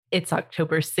It's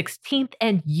October 16th,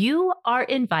 and you are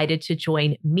invited to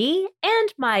join me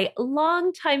and my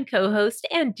longtime co-host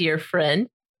and dear friend,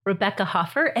 Rebecca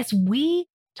Hoffer, as we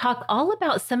talk all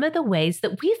about some of the ways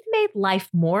that we've made life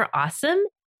more awesome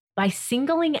by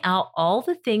singling out all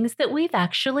the things that we've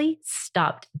actually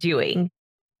stopped doing.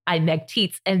 I'm Meg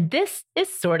Tietz, and this is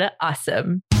Sorta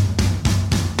Awesome.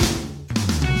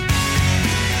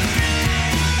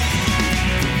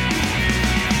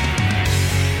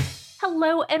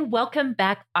 Hello and welcome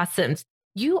back, Awesomes.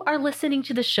 You are listening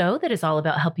to the show that is all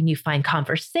about helping you find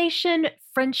conversation,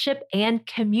 friendship, and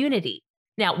community.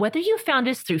 Now, whether you found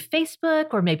us through Facebook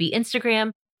or maybe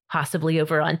Instagram, possibly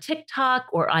over on TikTok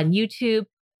or on YouTube,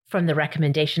 from the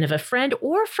recommendation of a friend,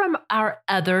 or from our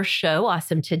other show,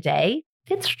 Awesome Today,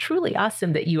 it's truly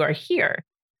awesome that you are here.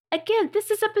 Again, this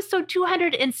is episode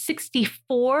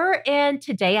 264, and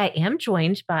today I am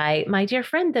joined by my dear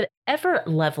friend, the ever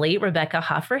lovely Rebecca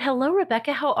Hoffer. Hello,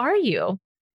 Rebecca. How are you?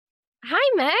 Hi,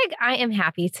 Meg. I am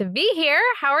happy to be here.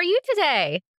 How are you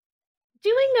today?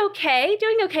 Doing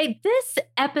okay. This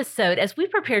episode, as we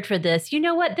prepared for this, you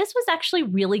know what? This was actually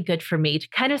really good for me to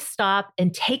kind of stop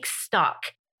and take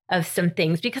stock of some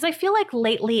things, because I feel like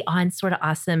lately on Sorta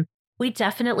Awesome, we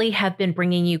definitely have been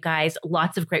bringing you guys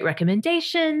lots of great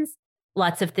recommendations,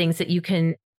 lots of things that you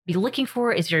can be looking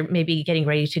for as you're maybe getting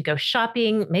ready to go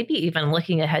shopping, maybe even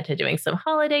looking ahead to doing some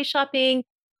holiday shopping,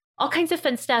 all kinds of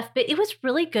fun stuff. But it was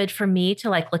really good for me to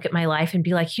look at my life and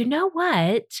be like, you know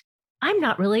what? I'm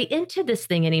not really into this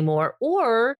thing anymore.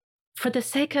 Or for the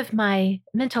sake of my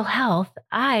mental health,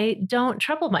 I don't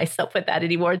trouble myself with that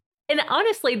anymore. And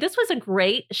honestly, this was a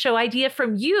great show idea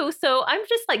from you. So I'm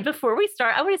just before we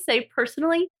start, I want to say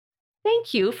personally,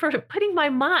 thank you for putting my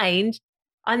mind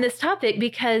on this topic,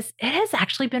 because it has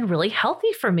actually been really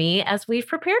healthy for me as we've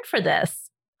prepared for this.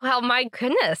 Well, my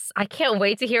goodness. I can't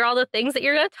wait to hear all the things that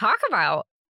you're going to talk about.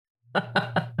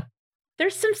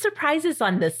 There's some surprises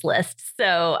on this list,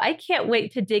 so I can't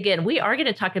wait to dig in. We are going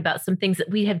to talk about some things that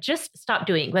we have just stopped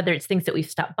doing, whether it's things that we've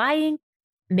stopped buying,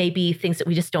 maybe things that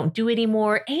we just don't do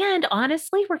anymore. And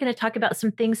honestly, we're going to talk about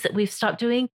some things that we've stopped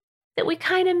doing that we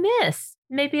kind of miss.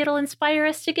 Maybe it'll inspire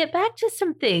us to get back to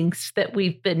some things that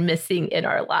we've been missing in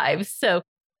our lives. So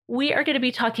we are going to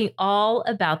be talking all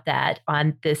about that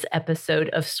on this episode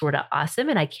of Sorta Awesome.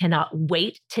 And I cannot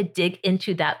wait to dig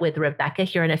into that with Rebecca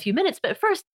here in a few minutes. But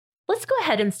first, let's go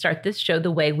ahead and start this show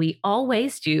the way we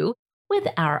always do, with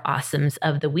our Awesomes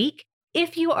of the Week.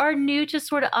 If you are new to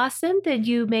Sorta Awesome, then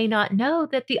you may not know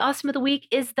that the Awesome of the Week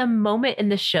is the moment in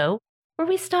the show where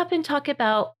we stop and talk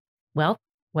about, well,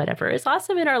 whatever is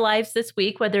awesome in our lives this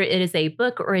week, whether it is a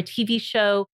book or a TV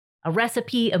show, a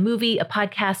recipe, a movie, a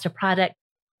podcast, a product,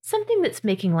 something that's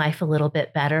making life a little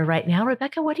bit better right now.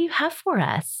 Rebecca, what do you have for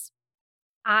us?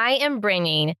 I am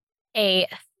bringing a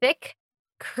thick,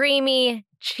 creamy,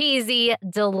 cheesy,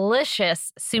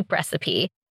 delicious soup recipe.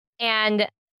 And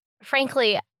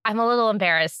frankly, I'm a little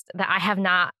embarrassed that I have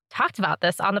not talked about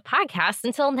this on the podcast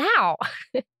until now.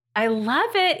 I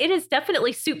love it. It is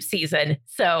definitely soup season,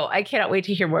 so I cannot wait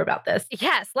to hear more about this.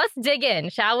 Yes, let's dig in,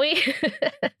 shall we?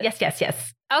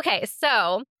 Yes. Okay,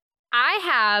 so I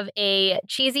have a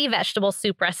cheesy vegetable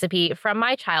soup recipe from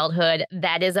my childhood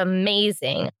that is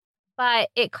amazing, but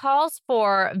it calls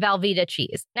for Velveeta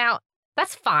cheese. Now,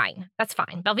 that's fine.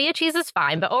 Velveeta cheese is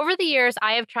fine, but over the years,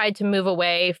 I have tried to move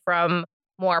away from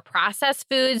more processed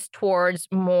foods towards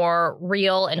more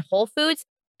real and whole foods.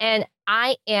 And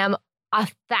I am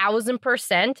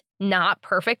 1,000% not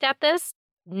perfect at this,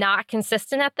 not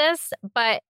consistent at this,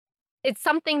 but it's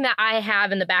something that I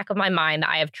have in the back of my mind that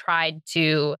I have tried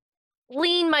to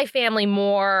lean my family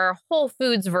more whole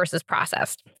foods versus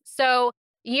processed. So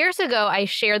years ago, I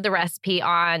shared the recipe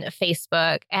on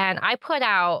Facebook and I put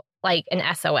out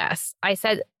an SOS. I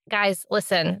said, guys,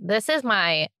 listen, this is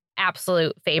my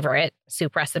absolute favorite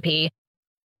soup recipe,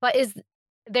 but is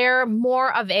there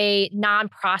more of a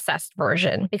non-processed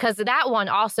version? Because that one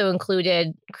also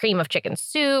included cream of chicken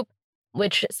soup,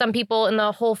 which some people in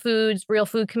the whole foods, real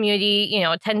food community,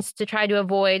 tends to try to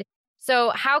avoid.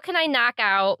 So how can I knock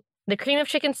out the cream of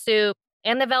chicken soup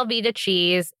and the Velveeta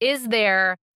cheese? Is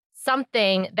there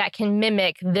something that can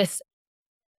mimic this,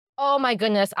 oh my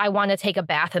goodness, I want to take a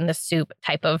bath in the soup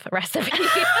type of recipe?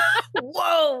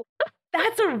 Whoa,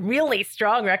 that's a really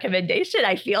strong recommendation,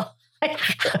 I feel.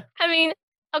 I mean,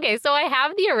 okay, so I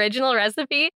have the original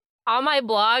recipe on my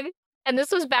blog, and this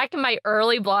was back in my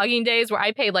early blogging days where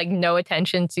I paid no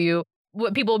attention to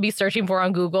what people will be searching for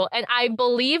on Google. And I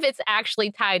believe it's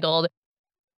actually titled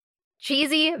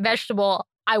Cheesy Vegetable,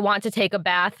 I Want to Take a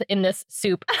Bath in This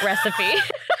Soup Recipe.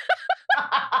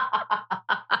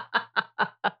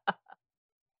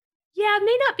 Yeah, it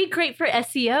may not be great for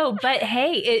SEO, but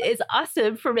hey, it is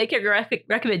awesome for making a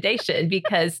recommendation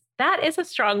because that is a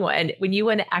strong one. When you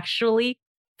want to actually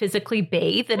physically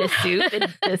bathe in a soup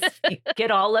and just get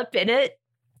all up in it,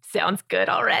 sounds good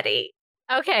already.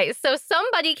 Okay, so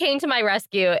somebody came to my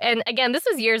rescue. And again, this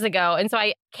was years ago. And so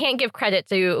I can't give credit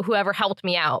to whoever helped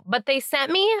me out. But they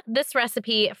sent me this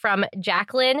recipe from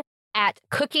Jacqueline at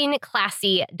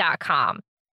cookingclassy.com.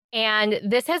 And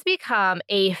this has become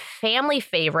a family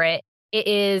favorite. It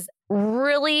is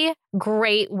really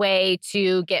great way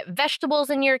to get vegetables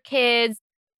in your kids.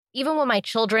 Even when my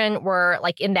children were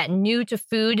like in that new to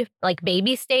food, like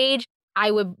baby stage,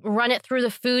 I would run it through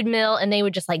the food mill and they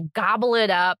would just like gobble it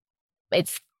up.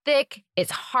 It's thick,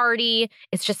 it's hearty,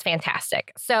 it's just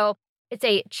fantastic. So it's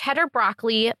a cheddar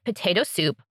broccoli potato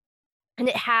soup. And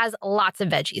it has lots of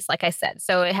veggies, like I said.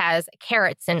 So it has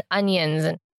carrots and onions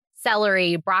and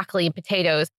celery, broccoli, and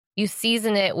potatoes. You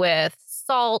season it with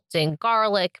salt and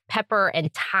garlic, pepper,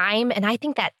 and thyme. And I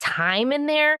think that thyme in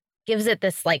there gives it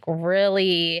this like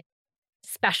really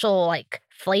special like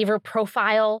flavor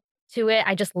profile to it.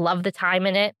 I just love the thyme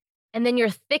in it. And then you're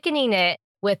thickening it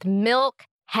with milk,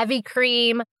 heavy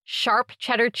cream, sharp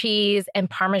cheddar cheese, and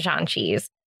Parmesan cheese.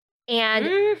 And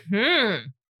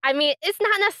I mean, it's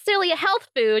not necessarily a health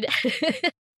food,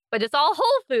 but it's all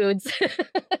whole foods.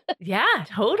 Yeah,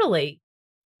 totally.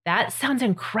 That sounds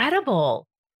incredible.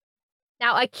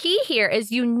 Now, a key here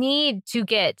is you need to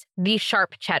get the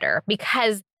sharp cheddar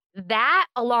because that,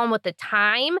 along with the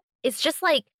thyme, it's just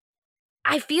like,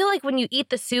 I feel like when you eat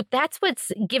the soup, that's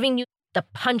what's giving you the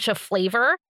punch of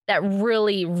flavor that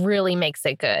really, really makes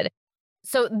it good.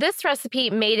 So this recipe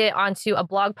made it onto a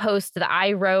blog post that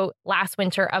I wrote last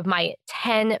winter of my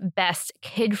 10 best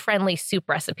kid-friendly soup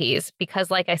recipes because,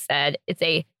 like I said, it's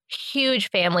a huge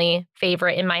family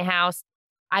favorite in my house.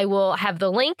 I will have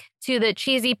the link to the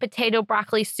cheesy potato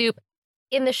broccoli soup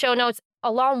in the show notes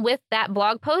along with that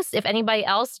blog post. If anybody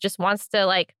else just wants to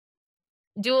like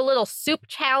do a little soup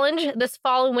challenge this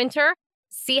fall and winter,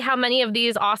 see how many of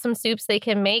these awesome soups they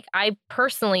can make. I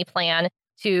personally plan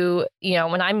to,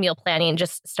 when I'm meal planning,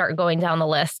 just start going down the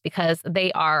list because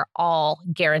they are all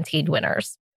guaranteed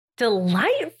winners.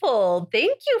 Delightful.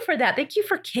 Thank you for that. Thank you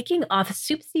for kicking off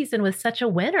soup season with such a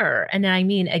winner. And I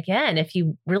mean, again, if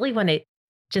you really want to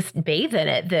just bathe in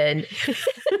it,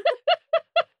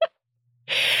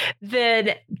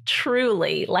 then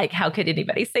truly, like, how could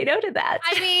anybody say no to that?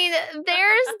 I mean,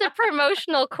 there's the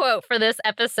promotional quote for this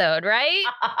episode, right?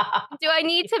 Do I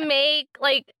need to make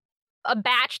like a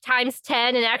batch times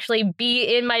 10 and actually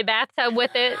be in my bathtub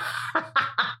with it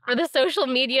for the social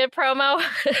media promo?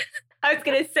 I was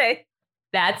going to say,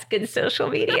 that's good social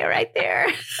media right there.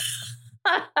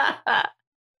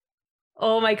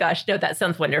 Oh my gosh. No, that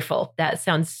sounds wonderful. That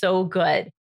sounds so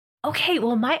good. Okay,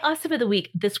 well, my awesome of the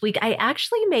week this week, I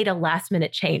actually made a last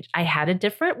minute change. I had a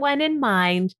different one in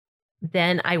mind.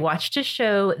 Then I watched a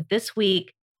show this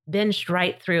week, binged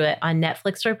right through it on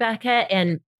Netflix, Rebecca.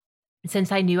 And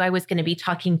since I knew I was going to be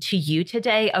talking to you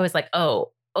today, I was like,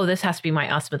 oh, this has to be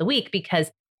my awesome of the week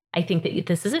because I think that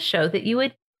this is a show that you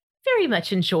would very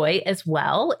much enjoy as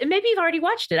well. And maybe you've already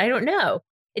watched it. I don't know.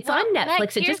 It's on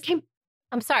Netflix. It just came.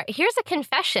 I'm sorry. Here's a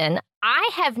confession. I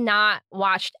have not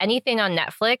watched anything on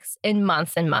Netflix in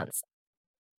months and months.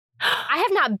 I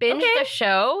have not binged a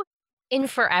show in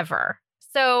forever.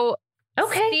 So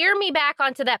steer me back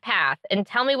onto that path and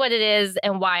tell me what it is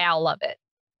and why I'll love it.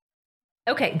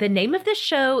 Okay. The name of the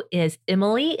show is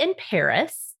Emily in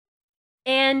Paris.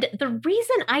 And the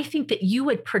reason I think that you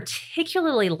would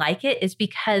particularly like it is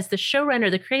because the showrunner,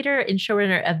 the creator and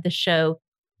showrunner of the show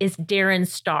is Darren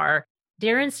Star.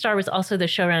 Darren Star was also the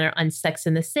showrunner on Sex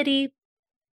and the City,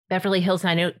 Beverly Hills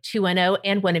 90210,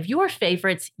 and one of your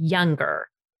favorites, Younger.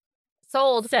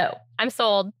 Sold. So I'm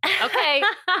sold. Okay.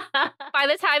 By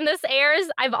the time this airs,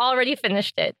 I've already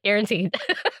finished it. Guaranteed.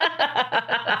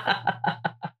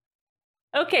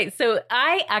 Okay, so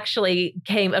I actually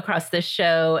came across this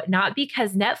show not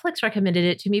because Netflix recommended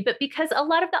it to me, but because a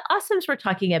lot of the awesomes were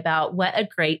talking about what a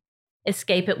great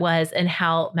escape it was and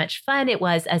how much fun it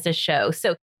was as a show.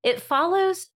 So it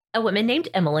follows a woman named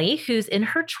Emily who's in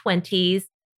her 20s,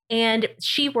 and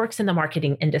she works in the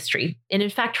marketing industry. And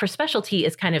in fact, her specialty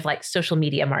is kind of like social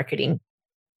media marketing.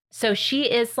 So she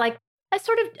is like a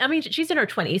sort of, she's in her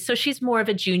 20s, so she's more of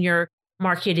a junior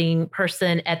marketing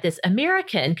person at this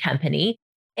American company.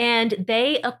 And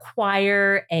they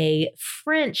acquire a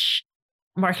French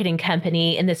marketing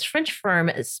company. And this French firm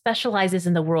specializes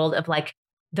in the world of like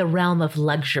the realm of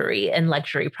luxury and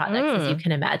luxury products, as you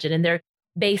can imagine. And they're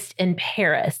based in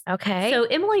Paris. Okay. So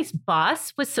Emily's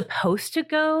boss was supposed to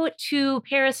go to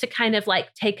Paris to kind of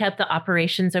like take up the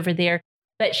operations over there.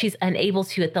 but she's unable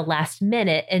to at the last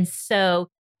minute. And so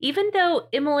even though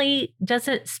Emily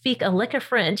doesn't speak a lick of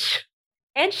French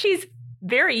and she's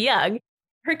very young,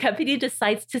 her company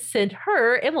decides to send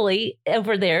her, Emily,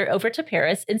 over to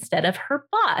Paris instead of her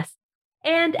boss.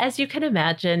 And as you can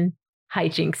imagine,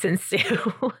 hijinks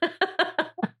ensue.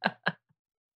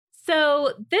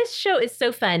 So this show is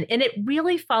so fun, and it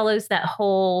really follows that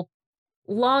whole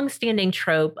long-standing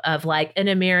trope of like an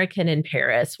American in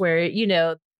Paris where,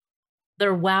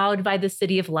 they're wowed by the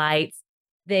city of lights.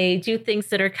 They do things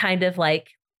that are kind of like,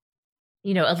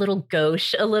 a little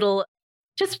gauche, a little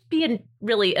just being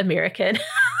really American.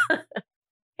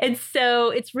 And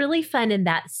so it's really fun in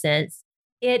that sense.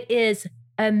 It is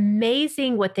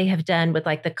amazing what they have done with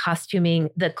like the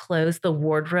costuming, the clothes, the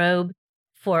wardrobe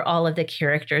for all of the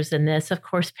characters in this. Of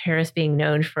course, Paris being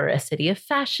known for a city of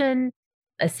fashion,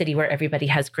 a city where everybody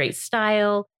has great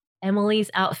style. Emily's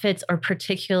outfits are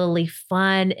particularly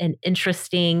fun and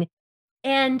interesting.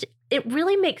 And it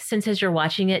really makes sense as you're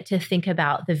watching it to think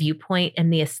about the viewpoint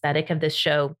and the aesthetic of this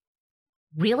show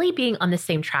really being on the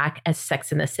same track as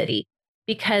Sex and the City.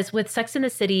 Because with Sex and the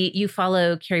City, you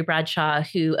follow Carrie Bradshaw,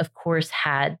 who, of course,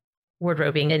 had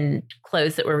wardrobing and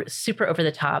clothes that were super over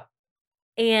the top.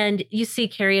 And you see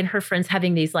Carrie and her friends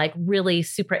having these like really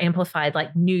super amplified,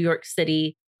 like New York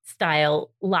City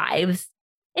style lives.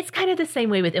 It's kind of the same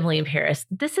way with Emily in Paris.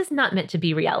 This is not meant to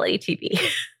be reality TV.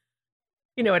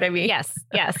 You know what I mean? Yes,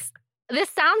 yes. This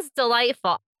sounds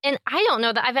delightful. And I don't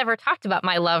know that I've ever talked about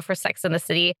my love for Sex and the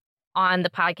City on the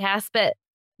podcast, but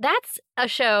that's a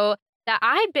show that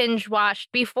I binge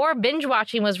watched before binge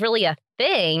watching was really a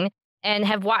thing, and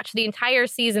have watched the entire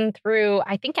season through,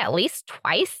 I think, at least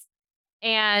twice.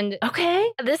 And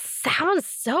okay, this sounds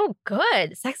so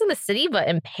good. Sex and the City, but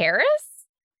in Paris?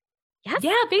 Yes,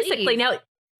 yeah, basically. Please. Now,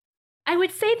 I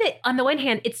would say that on the one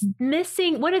hand, it's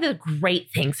missing one of the great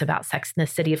things about Sex and the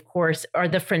City, of course, are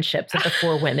the friendships of the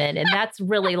four women. And that's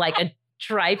really like a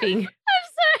driving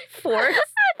force.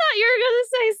 I thought you were going to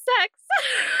say sex.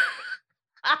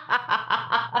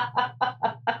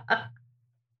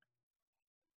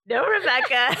 No,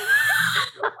 Rebecca.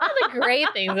 One of the great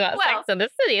things about Sex and the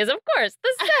City is, of course,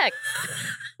 the sex.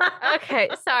 Okay,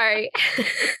 sorry.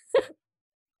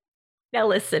 Now,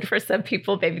 listen, for some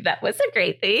people, maybe that was a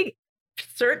great thing.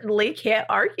 Certainly can't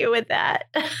argue with that.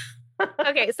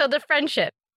 Okay, so the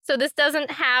friendship. So this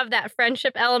doesn't have that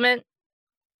friendship element.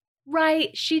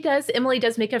 Right. Emily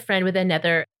does make a friend with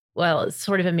another,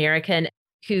 sort of American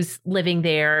who's living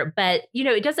there. But,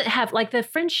 it doesn't have, like, the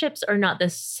friendships are not the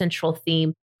central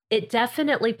theme. It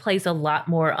definitely plays a lot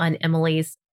more on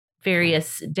Emily's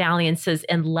various dalliances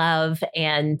and love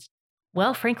and,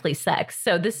 frankly, sex.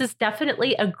 So this is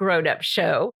definitely a grown-up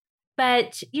show.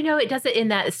 But, it does it in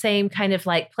that same kind of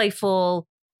like playful,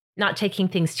 not taking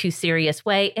things too serious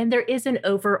way. And there is an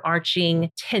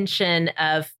overarching tension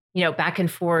of, back and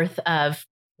forth of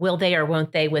will they or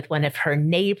won't they with one of her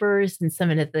neighbors and some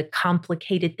of the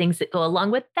complicated things that go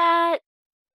along with that.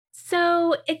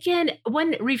 So again,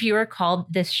 one reviewer called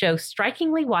this show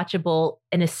strikingly watchable,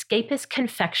 an escapist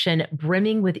confection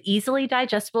brimming with easily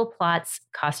digestible plots,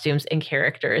 costumes, and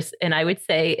characters. And I would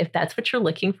say if that's what you're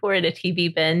looking for in a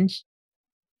TV binge,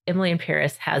 Emily in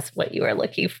Paris has what you are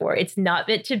looking for. It's not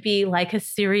meant to be like a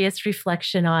serious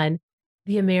reflection on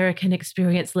the American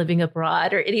experience living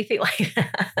abroad or anything like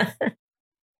that.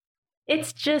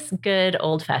 It's just good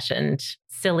old-fashioned,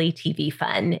 silly TV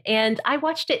fun. And I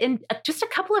watched it in just a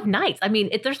couple of nights. I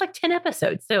mean, there's like 10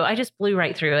 episodes, so I just blew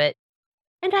right through it.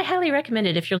 And I highly recommend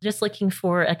it if you're just looking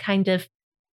for a kind of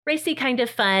racy, kind of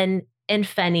fun and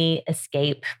funny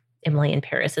escape. Emily in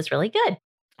Paris is really good.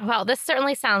 Well, this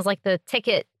certainly sounds like the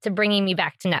ticket to bringing me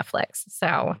back to Netflix.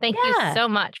 So thank you so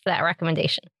much for that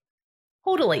recommendation.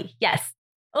 Totally. Yes.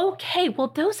 Okay, well,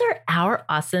 those are our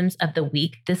awesomes of the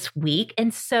week this week.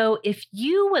 And so if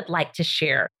you would like to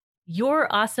share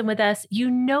your awesome with us,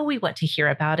 we want to hear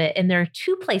about it. And there are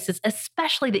two places,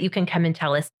 especially that you can come and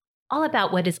tell us all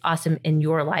about what is awesome in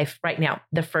your life right now.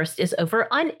 The first is over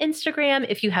on Instagram.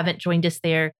 If you haven't joined us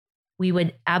there, we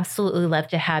would absolutely love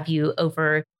to have you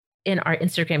over in our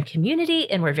Instagram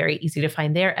community. And we're very easy to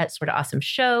find there at Sorta Awesome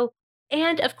Show.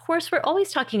 And of course, we're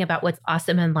always talking about what's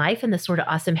awesome in life in the Sorta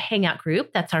Awesome Hangout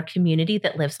group. That's our community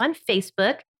that lives on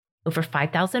Facebook. Over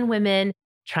 5,000 women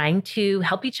trying to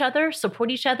help each other, support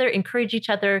each other, encourage each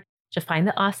other to find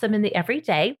the awesome in the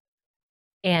everyday.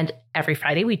 And every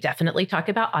Friday, we definitely talk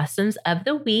about awesomes of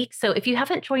the week. So if you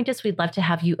haven't joined us, we'd love to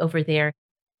have you over there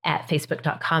at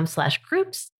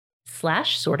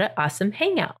facebook.com/groups/Sorta Awesome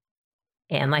Hangout.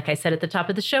 And like I said at the top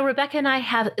of the show, Rebecca and I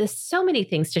have so many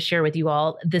things to share with you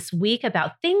all this week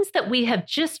about things that we have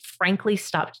just frankly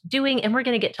stopped doing. And we're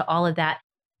going to get to all of that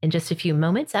in just a few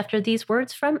moments after these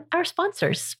words from our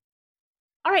sponsors.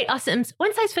 All right, awesomes.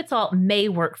 One size fits all may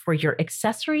work for your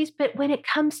accessories, but when it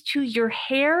comes to your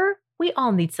hair, we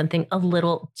all need something a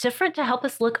little different to help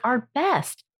us look our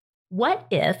best. What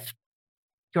if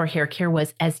your hair care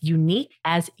was as unique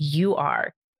as you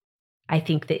are? I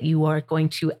think that you are going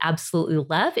to absolutely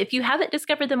love, if you haven't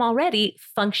discovered them already,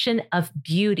 Function of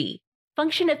Beauty.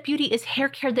 Function of Beauty is hair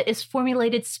care that is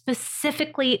formulated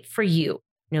specifically for you.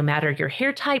 No matter your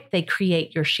hair type, they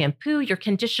create your shampoo, your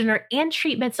conditioner, and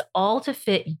treatments all to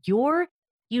fit your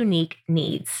unique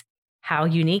needs. How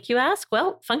unique, you ask?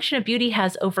 Well, Function of Beauty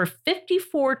has over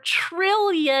 54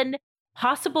 trillion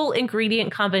possible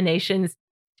ingredient combinations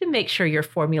to make sure your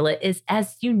formula is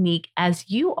as unique as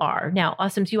you are. Now,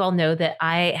 awesomes, you all know that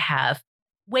I have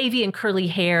wavy and curly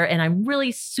hair, and I'm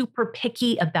really super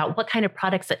picky about what kind of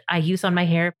products that I use on my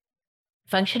hair.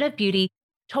 Function of Beauty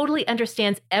totally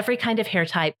understands every kind of hair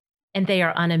type, and they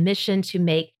are on a mission to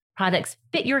make products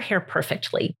fit your hair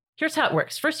perfectly. Here's how it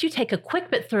works. First, you take a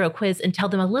quick but thorough quiz and tell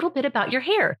them a little bit about your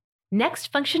hair.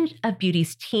 Next, Function of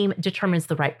Beauty's team determines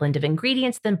the right blend of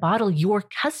ingredients, then bottle your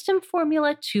custom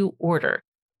formula to order.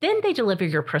 Then they deliver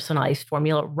your personalized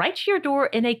formula right to your door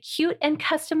in a cute and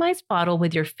customized bottle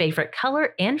with your favorite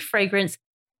color and fragrance,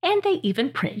 and they even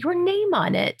print your name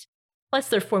on it. Plus,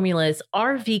 their formulas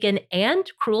are vegan and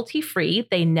cruelty-free.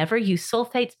 They never use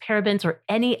sulfates, parabens, or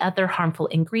any other harmful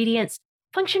ingredients.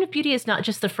 Function of Beauty is not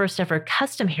just the first ever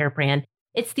custom hair brand.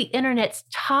 It's the internet's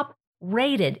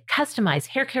top-rated customized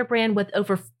hair care brand with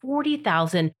over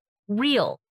 40,000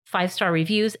 real 5-star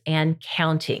reviews and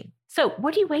counting. So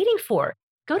what are you waiting for?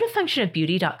 Go to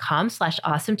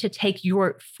functionofbeauty.com/awesome to take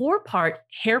your 4-part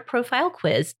hair profile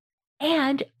quiz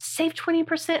and save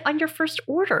 20% on your first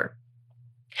order.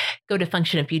 Go to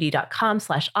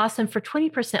functionofbeauty.com/awesome for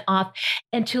 20% off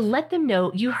and to let them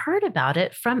know you heard about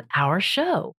it from our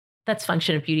show. That's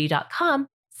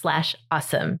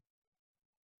functionofbeauty.com/awesome.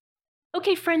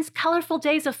 Okay, friends, colorful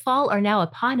days of fall are now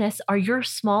upon us. Are your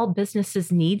small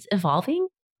business's needs evolving?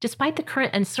 Despite the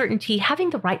current uncertainty, having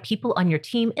the right people on your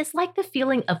team is like the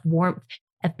feeling of warmth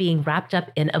of being wrapped up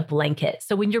in a blanket.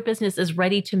 So when your business is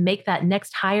ready to make that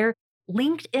next hire,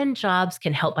 LinkedIn Jobs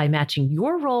can help by matching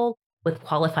your role with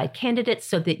qualified candidates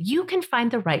so that you can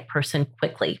find the right person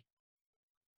quickly.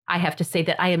 I have to say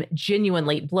that I am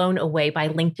genuinely blown away by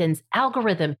LinkedIn's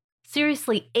algorithm.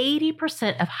 Seriously,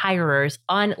 80% of hirers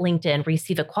on LinkedIn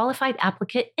receive a qualified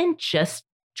applicant in just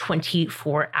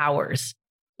 24 hours.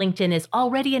 LinkedIn is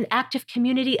already an active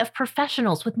community of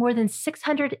professionals with more than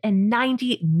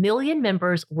 690 million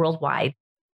members worldwide.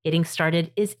 Getting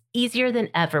started is easier than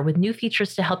ever with new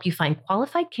features to help you find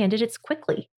qualified candidates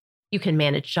quickly. You can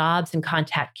manage jobs and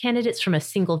contact candidates from a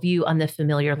single view on the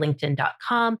familiar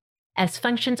LinkedIn.com, as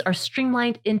functions are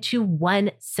streamlined into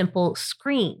one simple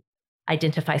screen.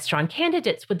 Identify strong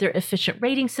candidates with their efficient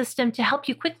rating system to help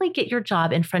you quickly get your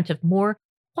job in front of more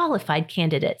qualified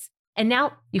candidates. And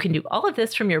now you can do all of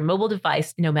this from your mobile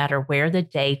device, no matter where the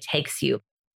day takes you.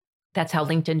 That's how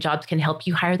LinkedIn Jobs can help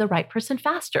you hire the right person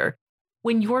faster.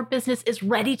 When your business is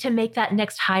ready to make that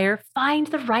next hire, find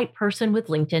the right person with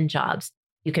LinkedIn Jobs.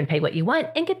 You can pay what you want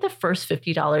and get the first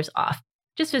 $50 off.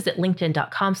 Just visit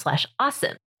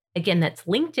linkedin.com/awesome. Again, that's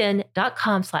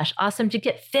linkedin.com/awesome to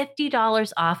get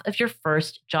 $50 off of your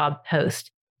first job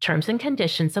post. Terms and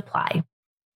conditions apply.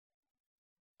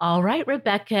 All right,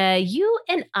 Rebecca, you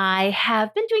and I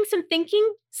have been doing some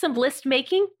thinking, some list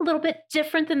making, a little bit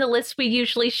different than the lists we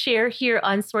usually share here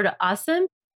on Sorta Awesome.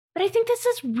 But I think this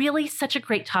is really such a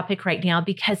great topic right now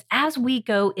because as we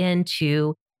go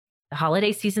into the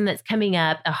holiday season that's coming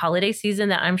up, a holiday season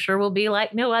that I'm sure will be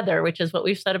like no other, which is what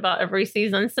we've said about every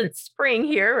season since spring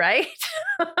here, right?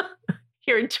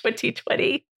 Here in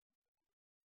 2020.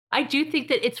 I do think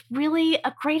that it's really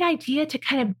a great idea to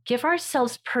kind of give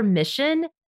ourselves permission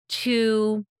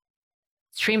to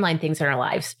streamline things in our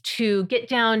lives, to get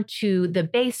down to the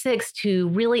basics, to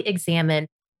really examine,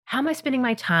 how am I spending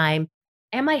my time?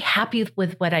 Am I happy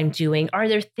with what I'm doing? Are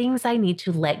there things I need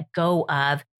to let go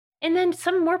of? And then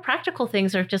some more practical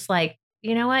things are just like,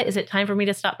 you know what? Is it time for me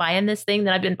to stop buying this thing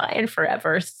that I've been buying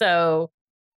forever? So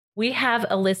we have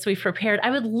a list we've prepared. I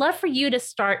would love for you to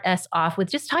start us off with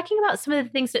just talking about some of the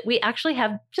things that we actually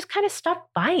have just kind of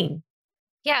stopped buying.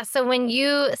 Yeah. So when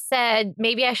you said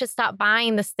maybe I should stop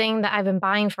buying this thing that I've been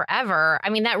buying forever, I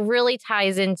mean, that really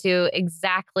ties into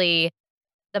exactly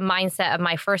the mindset of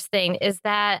my first thing is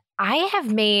that I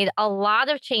have made a lot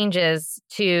of changes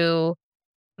to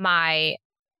my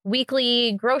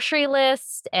weekly grocery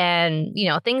list and,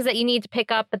 things that you need to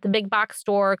pick up at the big box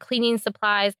store, cleaning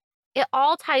supplies. It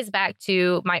all ties back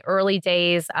to my early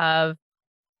days of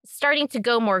starting to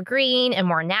go more green and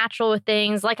more natural with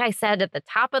things. Like I said at the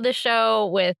top of the show,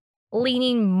 with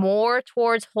leaning more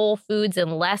towards whole foods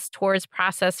and less towards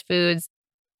processed foods.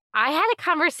 I had a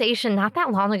conversation not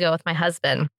that long ago with my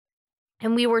husband,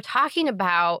 and we were talking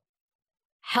about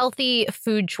healthy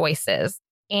food choices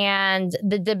and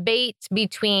the debate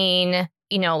between,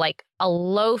 like a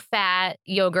low fat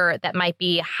yogurt that might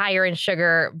be higher in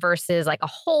sugar versus like a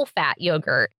whole fat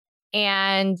yogurt.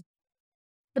 And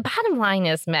the bottom line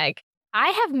is, Meg, I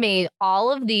have made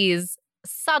all of these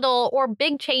subtle or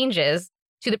big changes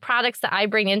to the products that I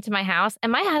bring into my house,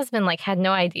 and my husband had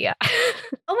no idea.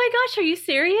 Oh my gosh, are you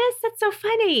serious? That's so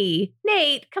funny.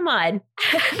 Nate, come on.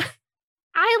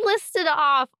 I listed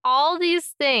off all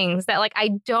these things that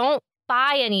I don't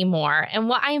buy anymore and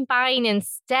what I'm buying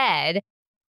instead.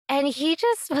 And he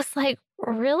just was like,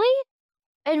 really?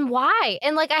 And why?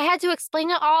 And I had to explain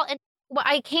it all. And what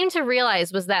I came to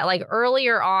realize was that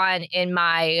earlier on in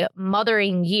my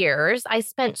mothering years, I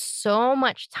spent so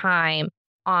much time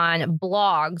on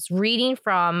blogs reading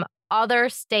from other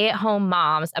stay-at-home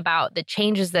moms about the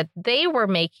changes that they were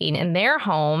making in their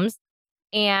homes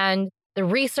and the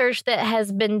research that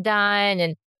has been done,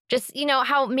 and just,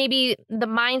 how maybe the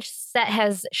mindset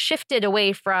has shifted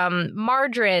away from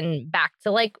margarine back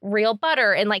to real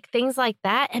butter and things like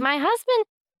that. And my husband,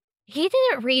 he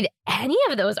didn't read any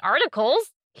of those articles.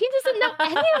 He doesn't know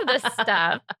any of this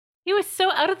stuff. He was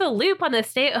so out of the loop on the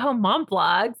stay-at-home mom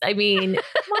blogs. I mean,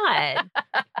 come on.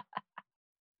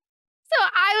 So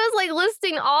I was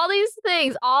listing all these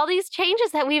things, all these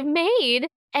changes that we've made.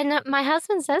 And my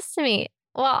husband says to me,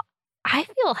 well, I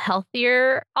feel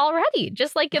healthier already,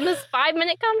 just in this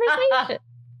 5-minute conversation.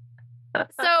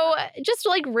 So just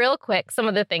real quick, some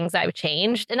of the things I've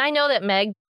changed. And I know that,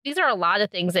 Meg, these are a lot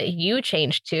of things that you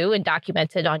changed too and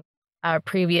documented on a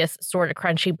previous Sorta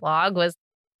Crunchy blog was,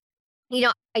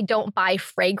 I don't buy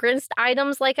fragranced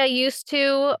items like I used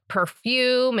to,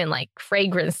 perfume and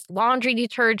fragranced laundry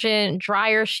detergent,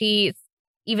 dryer sheets,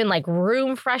 even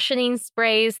room freshening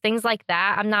sprays, things like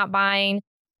that. I'm not buying.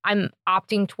 I'm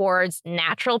opting towards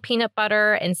natural peanut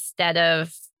butter instead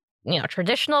of,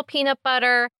 traditional peanut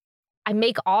butter. I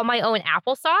make all my own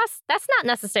applesauce. That's not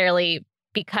necessarily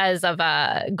because of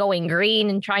going green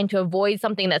and trying to avoid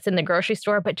something that's in the grocery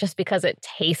store, but just because it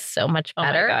tastes so much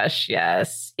better. Oh my gosh,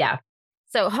 yes. Yeah.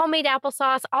 So homemade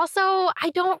applesauce. Also, I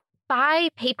don't buy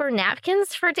paper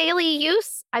napkins for daily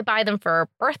use. I buy them for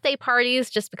birthday parties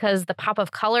just because the pop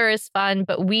of color is fun,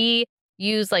 but we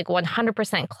use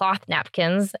 100% cloth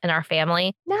napkins in our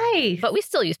family. Nice. But we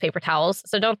still use paper towels,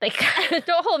 so don't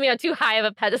hold me on too high of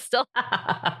a pedestal.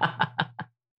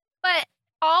 But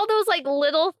all those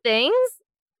little things,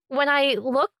 when I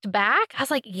looked back, I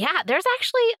was like, yeah, there's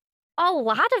actually a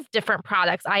lot of different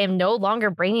products I am no longer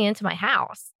bringing into my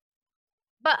house.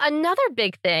 But another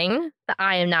big thing that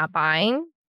I am not buying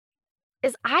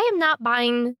is I am not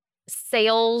buying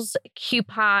sales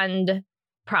couponed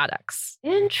products.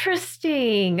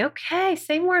 Interesting. Okay.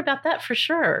 Say more about that for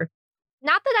sure.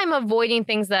 Not that I'm avoiding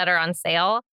things that are on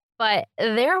sale, but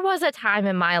there was a time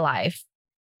in my life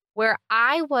where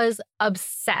I was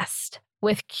obsessed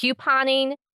with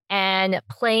couponing and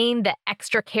playing the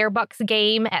extra care bucks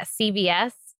game at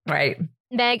CVS. Right.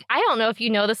 Meg, I don't know if you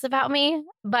know this about me,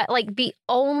 but the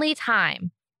only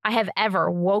time I have ever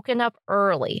woken up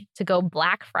early to go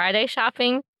Black Friday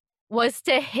shopping was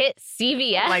to hit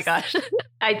CVS. Oh my gosh.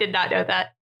 I did not know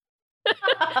that.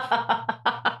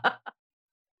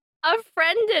 A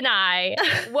friend and I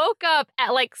woke up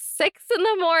at 6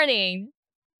 a.m.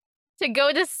 to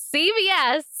go to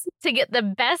CVS to get the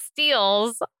best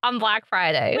deals on Black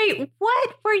Friday. Wait,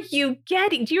 what were you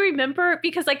getting? Do you remember?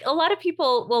 Because a lot of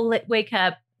people will wake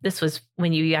up. This was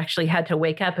when you actually had to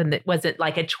wake up and it wasn't a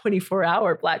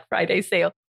 24-hour Black Friday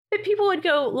sale. But people would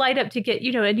go light up to get,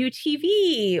 a new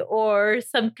TV or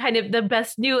some kind of the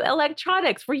best new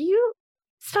electronics. Were you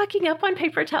stocking up on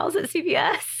paper towels at CVS?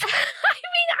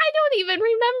 I don't even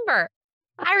remember.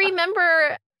 I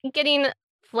remember getting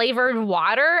flavored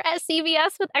water at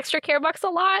CVS with extra care bucks a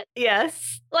lot.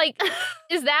 Yes.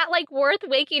 Is that worth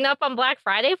waking up on Black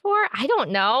Friday for? I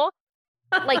don't know.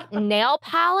 Nail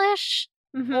polish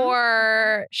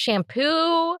or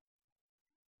shampoo.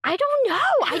 I don't know.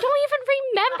 I don't even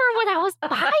remember what I was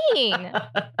buying.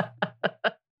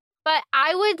 But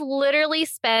I would literally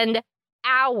spend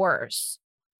hours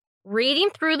reading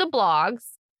through the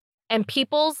blogs and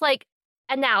people's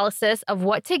analysis of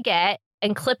what to get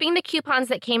and clipping the coupons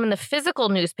that came in the physical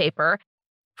newspaper,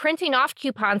 printing off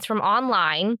coupons from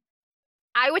online.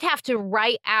 I would have to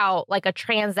write out a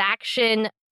transaction,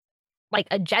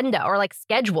 agenda or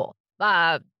schedule,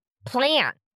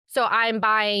 plan. So I'm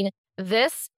buying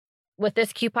this with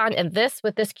this coupon and this,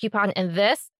 with this coupon and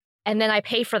this. And then I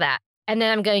pay for that. And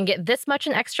then I'm going to get this much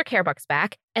in extra care bucks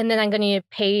back. And then I'm going to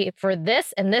pay for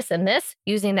this and this and this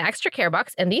using the extra care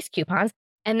bucks and these coupons.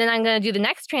 And then I'm going to do the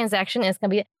next transaction. And it's going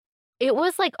to be, it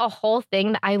was like a whole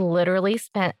thing that I literally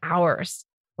spent hours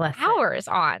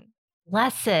on.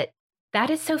 Bless it. That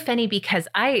is so funny because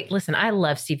I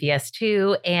love CVS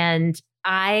too. And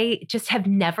I just have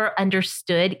never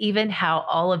understood even how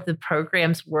all of the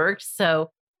programs worked. So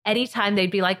anytime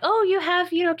they'd be like, oh, you have,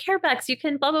 care bucks, you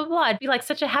can blah, blah, blah. I'd be like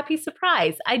such a happy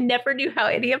surprise. I never knew how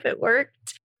any of it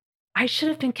worked. I should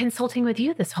have been consulting with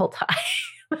you this whole time.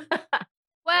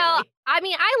 Well, I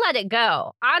mean, I let it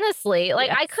go. Honestly, like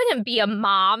I couldn't be a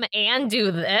mom and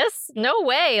do this. No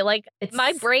way. Like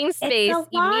my brain space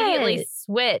immediately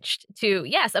switched to,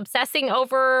 yes, obsessing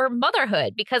over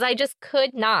motherhood because I just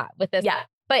could not with this. Yeah.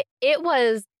 But it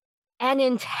was an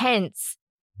intense,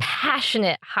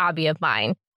 passionate hobby of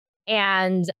mine.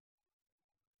 And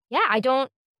yeah, I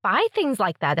don't buy things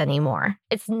like that anymore.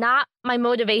 It's not my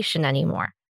motivation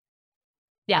anymore.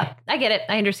 Yeah, I get it.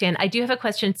 I understand. I do have a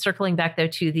question circling back, though,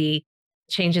 to the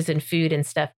changes in food and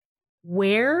stuff.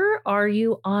 Where are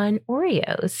you on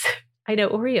Oreos? I know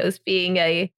Oreos being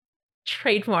a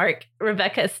trademark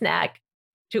Rebecca snack.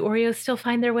 Do Oreos still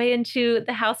find their way into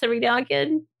the house every now and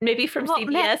again? Maybe from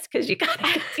CVS because you got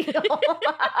a good deal.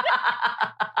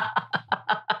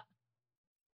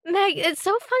 Meg, it's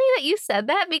so funny that you said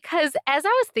that because as I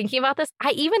was thinking about this,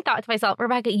 I even thought to myself,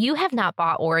 Rebecca, you have not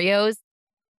bought Oreos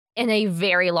in a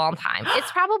very long time.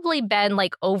 It's probably been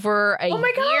like over a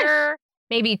year,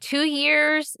 maybe 2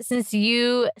 years since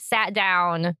you sat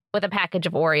down with a package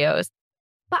of Oreos.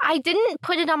 But I didn't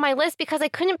put it on my list because I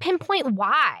couldn't pinpoint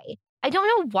why. I don't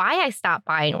know why I stopped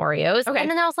buying Oreos. Okay.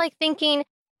 And then I was like thinking,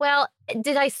 well,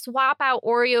 did I swap out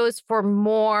Oreos for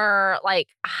more like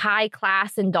high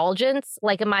class indulgence?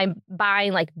 Like, am I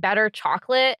buying like better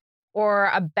chocolate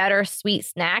or a better sweet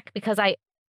snack? Because I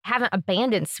haven't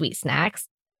abandoned sweet snacks.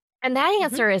 And that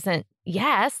answer isn't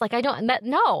yes. Like, I don't,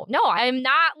 no, I'm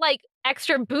not like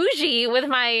extra bougie with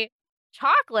my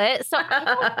chocolate. So,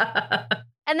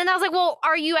 and then I was like, well,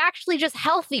 are you actually just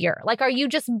healthier? Like, are you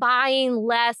just buying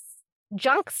less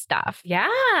junk stuff?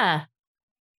 Yeah.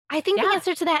 I think the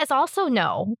answer to that is also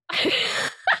no. I think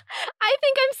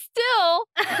I'm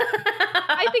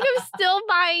still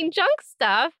buying junk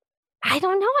stuff. I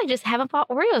don't know. I just haven't bought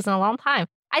Oreos in a long time.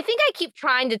 I think I keep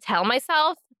trying to tell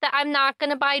myself that I'm not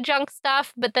going to buy junk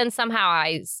stuff, but then somehow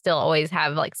I still always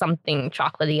have like something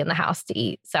chocolatey in the house to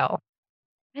eat. So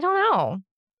I don't know.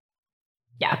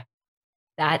 Yeah,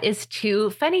 that is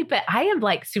too funny, but I am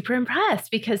like super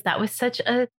impressed because that was such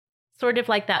a sort of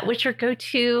like that was your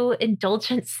go-to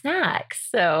indulgent snack.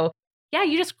 So yeah,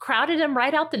 you just crowded them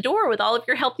right out the door with all of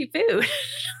your healthy food.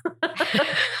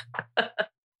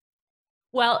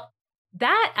 Well,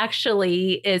 that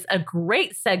actually is a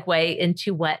great segue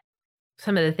into what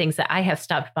some of the things that I have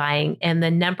stopped buying. And the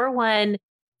number one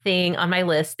thing on my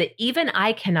list that even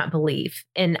I cannot believe,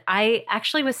 and I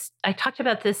talked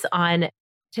about this on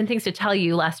 10 Things to Tell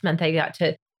You last month. I got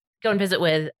to go and visit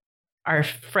with our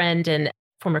friend and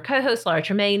former co-host, Laura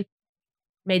Tremaine,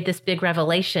 made this big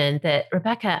revelation that,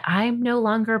 Rebecca, I'm no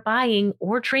longer buying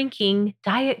or drinking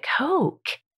Diet Coke.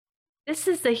 This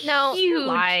is a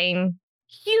huge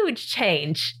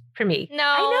change for me. No,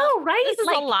 I know, right? This is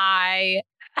like a lie.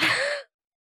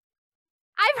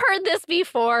 I've heard this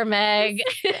before, Meg.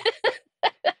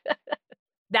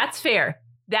 That's fair.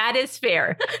 That is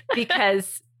fair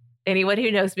because anyone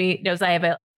who knows me knows I have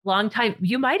a long time,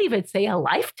 you might even say a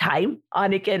lifetime,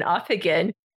 on again, off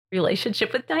again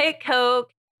relationship with Diet Coke.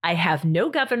 I have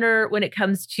no governor when it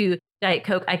comes to Diet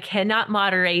Coke. I cannot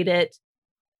moderate it.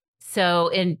 So,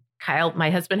 and Kyle,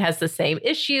 my husband, has the same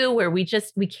issue where we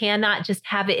cannot just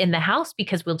have it in the house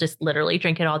because we'll just literally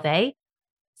drink it all day.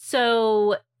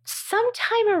 So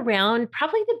sometime around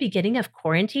probably the beginning of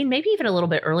quarantine, maybe even a little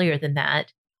bit earlier than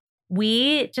that,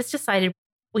 we just decided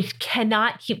we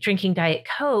cannot keep drinking Diet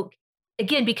Coke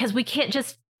again, because we can't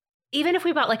just, even if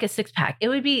we bought like a 6-pack, it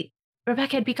would be,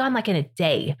 Rebecca, it'd be gone like in a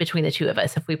day between the two of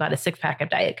us if we bought a 6-pack of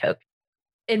Diet Coke.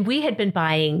 And we had been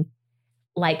buying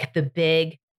like the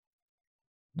big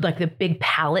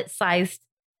pallet sized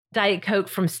Diet Coke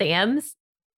from Sam's.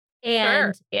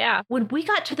 And when we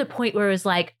got to the point where it was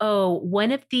like, oh,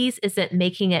 one of these isn't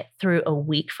making it through a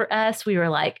week for us, we were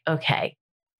like, okay,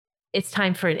 it's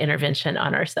time for an intervention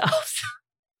on ourselves.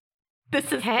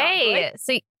 This is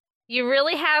so you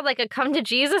really had like a come to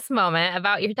Jesus moment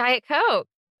about your Diet Coke.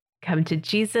 Come to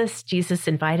Jesus. Jesus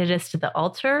invited us to the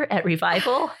altar at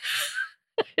Revival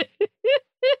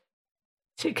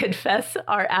to confess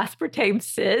our aspartame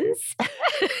sins.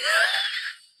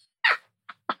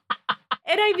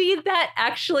 And I mean, that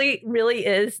actually really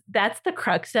is, that's the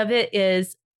crux of it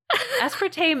is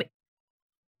aspartame.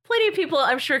 Plenty of people,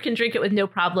 I'm sure, can drink it with no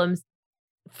problems.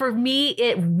 For me,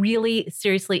 it really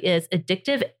seriously is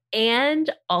addictive. And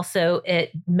also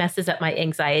it messes up my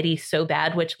anxiety so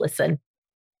bad, which listen,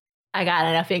 I got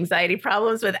enough anxiety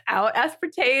problems without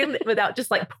aspartame, without just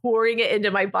like pouring it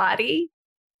into my body.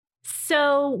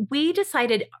 So we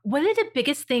decided one of the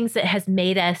biggest things that has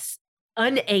made us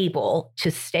unable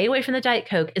to stay away from the Diet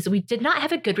Coke is we did not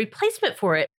have a good replacement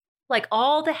for it. Like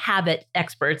all the habit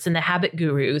experts and the habit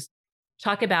gurus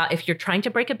talk about, if you're trying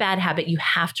to break a bad habit, you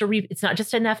have to, it's not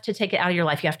just enough to take it out of your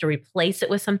life. You have to replace it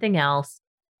with something else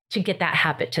to get that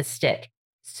habit to stick.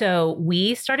 So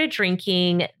we started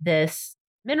drinking this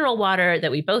mineral water that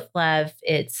we both love.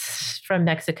 It's from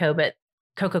Mexico, but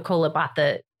Coca-Cola bought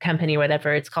the company,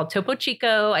 whatever. It's called Topo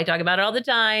Chico. I talk about it all the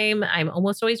time. I'm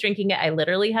almost always drinking it. I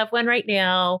literally have one right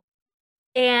now.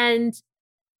 And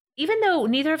even though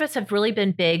neither of us have really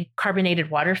been big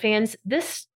carbonated water fans,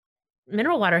 this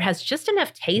mineral water has just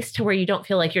enough taste to where you don't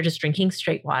feel like you're just drinking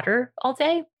straight water all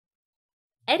day.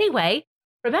 Anyway,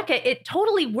 Rebecca, it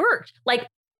totally worked. Like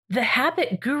the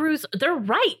habit gurus, they're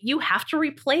right. You have to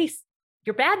replace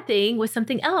your bad thing with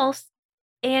something else.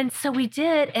 And so we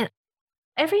did. And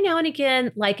every now and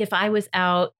again, like if I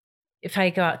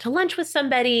go out to lunch with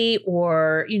somebody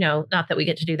or, not that we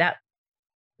get to do that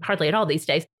hardly at all these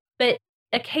days, but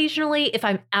occasionally if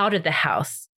I'm out of the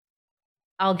house,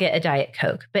 I'll get a Diet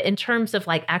Coke. But in terms of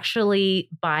like actually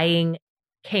buying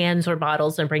cans or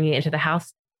bottles and bringing it into the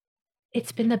house,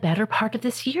 it's been the better part of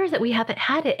this year that we haven't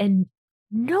had it. And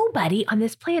nobody on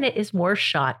this planet is more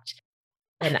shocked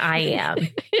than I am.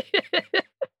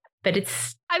 But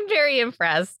I'm very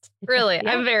impressed. Really,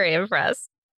 yeah. I'm very impressed.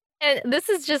 And this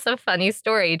is just a funny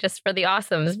story just for the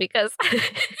awesomes because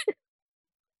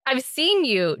I've seen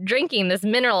you drinking this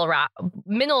goodness,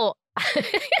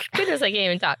 I can't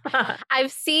even talk.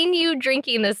 I've seen you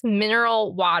drinking this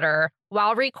mineral water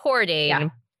while recording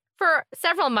for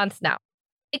several months now.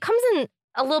 It comes in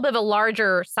a little bit of a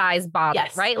larger size bottle,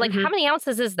 right? Like how many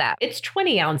ounces is that? It's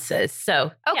 20 ounces.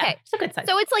 So okay, it's a good size.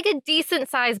 So it's like a decent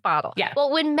size bottle. Yeah.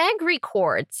 Well, when Meg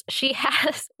records,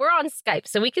 we're on Skype,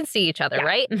 so we can see each other,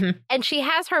 right? Mm-hmm. And she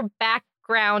has her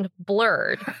background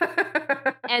blurred.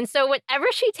 And so whenever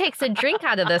she takes a drink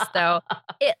out of this, though,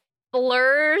 it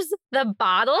blurs the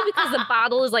bottle because the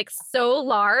bottle is like so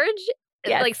large.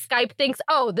 Yes. Like Skype thinks,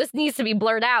 oh, this needs to be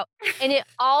blurred out. And it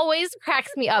always cracks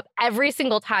me up every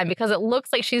single time because it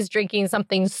looks like she's drinking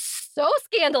something so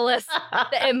scandalous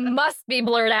that it must be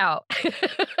blurred out.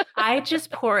 I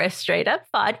just pour a straight up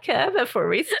vodka before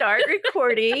we start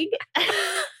recording.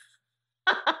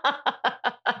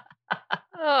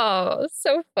 Oh,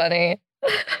 so funny.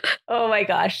 Oh my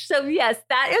gosh. So yes,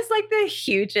 that is like the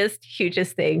hugest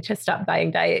thing to stop buying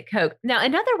Diet Coke. Now,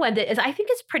 another one that I think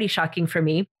is pretty shocking for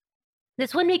me.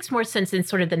 This one makes more sense in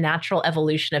sort of the natural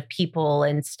evolution of people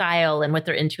and style and what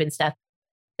they're into and stuff.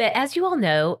 But as you all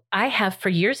know, I have for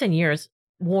years and years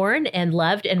worn and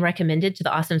loved and recommended to the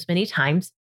awesomes many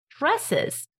times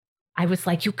dresses. I was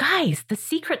like, you guys, the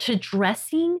secret to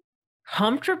dressing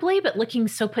comfortably but looking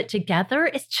so put together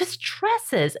is just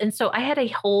dresses. And so I had a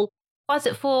whole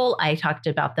closet full. I talked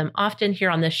about them often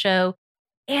here on the show.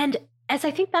 And as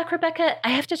I think back, Rebecca, I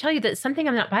have to tell you that something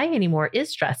I'm not buying anymore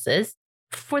is dresses.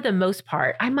 For the most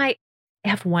part, I might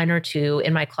have one or two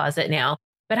in my closet now,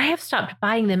 but I have stopped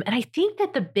buying them. And I think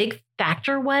that the big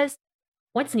factor was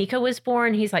once Nico was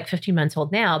born, he's like 15 months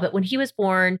old now, but when he was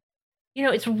born,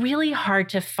 it's really hard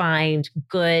to find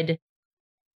good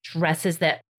dresses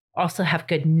that also have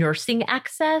good nursing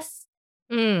access.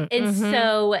 And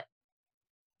so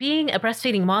being a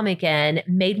breastfeeding mom again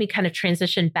made me kind of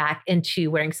transition back into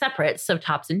wearing separate. So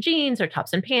tops and jeans or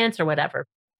tops and pants or whatever.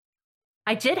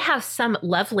 I did have some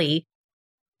lovely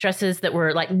dresses that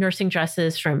were like nursing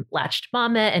dresses from Latched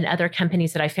Mama and other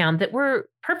companies that I found that were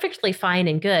perfectly fine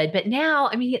and good. But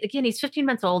now, I mean, again, he's 15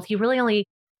 months old. He really only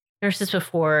nurses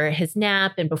before his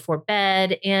nap and before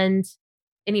bed. And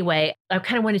anyway, I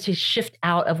kind of wanted to shift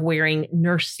out of wearing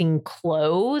nursing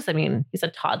clothes. I mean, he's a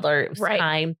toddler. It was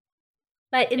time.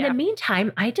 But in the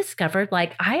meantime, I discovered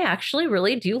like I actually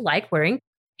really do like wearing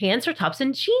pants or tops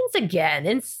and jeans again.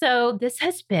 And so this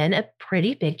has been a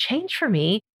pretty big change for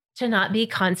me to not be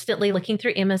constantly looking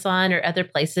through Amazon or other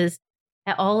places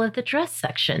at all of the dress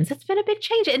sections. It's been a big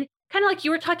change. And kind of like you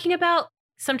were talking about,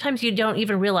 sometimes you don't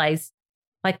even realize,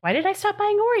 like, why did I stop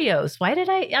buying Oreos?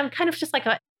 I'm kind of just like,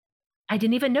 I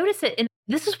didn't even notice it. And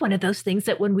this is one of those things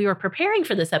that when we were preparing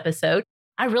for this episode,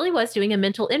 I really was doing a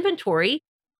mental inventory.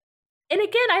 And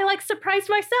again, I like surprised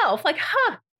myself, like,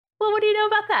 well, what do you know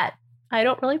about that? I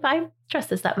don't really buy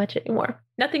dresses that much anymore.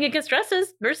 Nothing against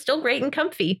dresses. They're still great and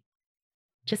comfy.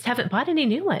 Just haven't bought any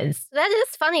new ones. That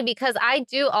is funny because I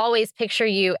do always picture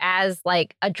you as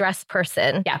like a dress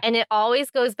person. Yeah. And it always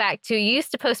goes back to you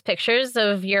used to post pictures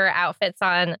of your outfits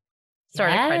on Sort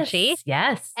of Crunchy.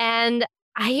 Yes. And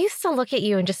I used to look at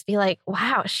you and just be like,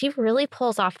 wow, she really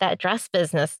pulls off that dress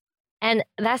business. And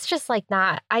that's just like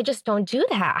I just don't do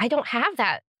that. I don't have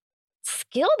that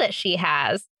skill that she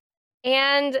has.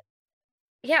 And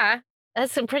yeah,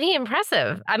 that's pretty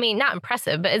impressive. I mean, not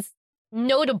impressive, but it's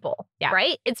notable,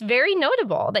 right? It's very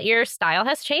notable that your style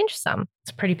has changed some.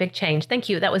 It's a pretty big change. Thank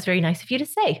you. That was very nice of you to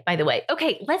say, by the way.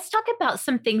 Okay, let's talk about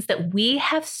some things that we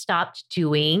have stopped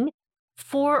doing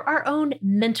for our own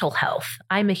mental health.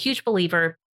 I'm a huge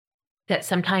believer that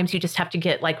sometimes you just have to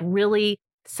get like really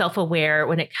self-aware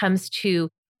when it comes to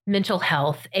mental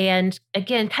health. And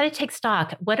again, kind of take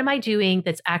stock. What am I doing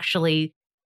that's actually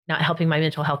not helping my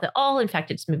mental health at all? In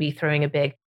fact, it's maybe throwing a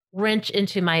big wrench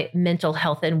into my mental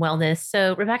health and wellness.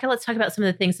 So, Rebecca, let's talk about some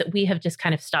of the things that we have just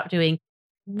kind of stopped doing,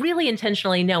 really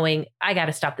intentionally knowing I got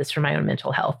to stop this for my own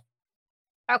mental health.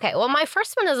 Okay, well, my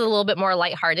first one is a little bit more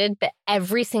lighthearted, but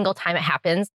every single time it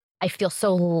happens, I feel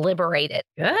so liberated.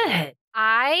 Good.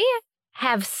 I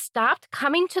have stopped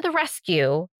coming to the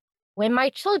rescue when my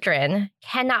children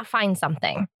cannot find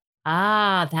something.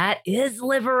 Ah, that is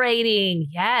liberating.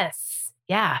 Yes.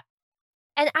 Yeah.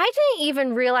 And I didn't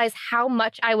even realize how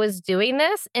much I was doing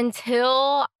this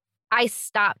until I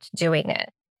stopped doing it.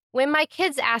 When my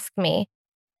kids ask me,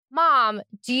 Mom,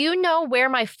 do you know where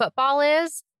my football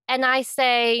is? And I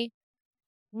say,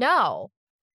 no,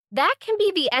 that can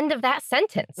be the end of that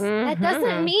sentence. That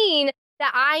doesn't mean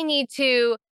that I need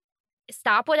to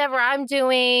stop whatever I'm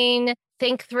doing,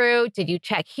 think through, did you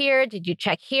check here? Did you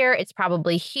check here? It's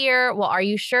probably here. Well, are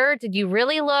you sure? Did you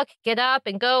really look? Get up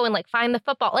and go and like find the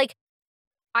football. Like,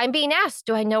 I'm being asked,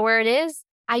 do I know where it is?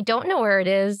 I don't know where it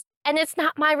is. And it's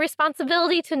not my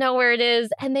responsibility to know where it is.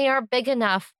 And they are big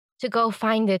enough to go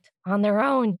find it on their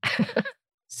own.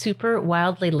 Super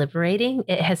wildly liberating.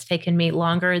 It has taken me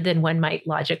longer than one might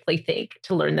logically think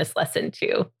to learn this lesson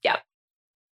too. Yeah.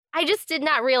 I just did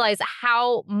not realize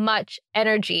how much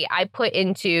energy I put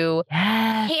into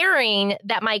hearing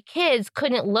that my kids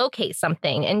couldn't locate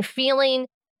something and feeling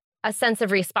a sense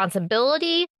of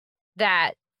responsibility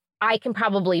that I can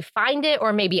probably find it,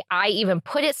 or maybe I even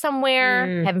put it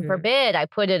somewhere. Heaven forbid I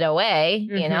put it away,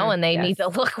 you know, and they need to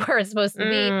look where it's supposed to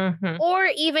be. Or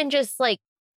even just like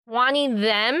wanting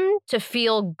them to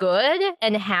feel good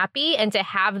and happy and to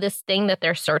have this thing that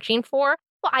they're searching for.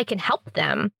 Well, I can help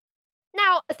them.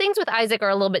 Now, things with Isaac are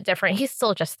a little bit different. He's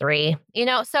still just 3, you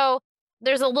know, so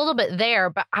there's a little bit there.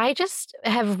 But I just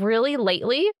have really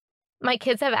lately, my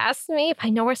kids have asked me if I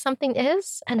know where something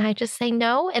is, and I just say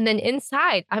no. And then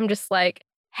inside, I'm just like,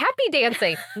 happy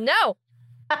dancing. No.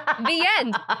 The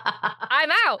end. I'm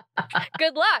out.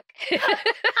 Good luck.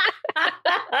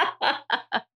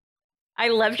 I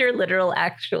love your literal,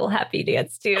 actual happy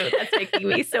dance, too. That's making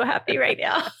me so happy right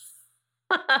now.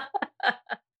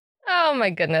 Oh, my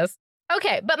goodness.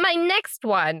 Okay, but my next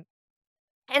one,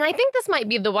 and I think this might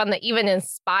be the one that even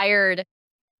inspired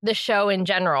the show in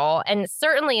general, and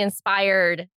certainly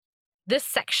inspired this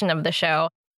section of the show,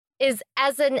 is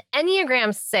as an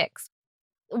Enneagram 6,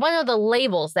 one of the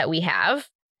labels that we have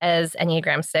as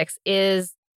Enneagram 6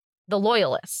 is the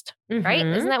loyalist, right?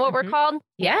 Isn't that what we're called?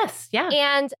 Yes, yeah.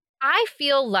 And I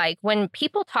feel like when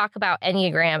people talk about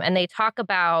Enneagram and they talk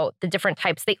about the different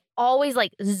types, they always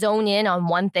like zone in on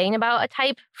one thing about a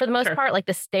type for the most part, like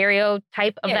the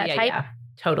stereotype of that type. Yeah.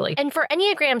 Totally. And for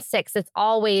Enneagram 6, it's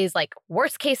always like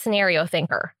worst case scenario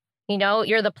thinker. You know,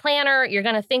 you're the planner, you're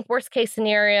going to think worst case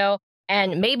scenario,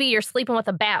 and maybe you're sleeping with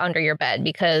a bat under your bed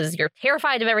because you're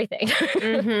terrified of everything.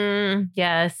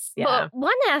 Yes. Yeah. But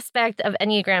one aspect of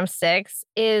Enneagram 6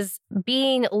 is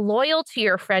being loyal to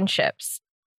your friendships.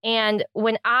 And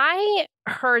when I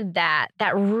heard that,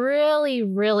 that really,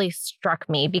 really struck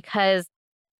me because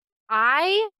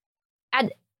I,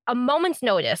 at a moment's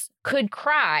notice, could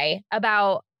cry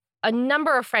about a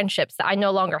number of friendships that I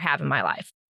no longer have in my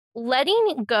life.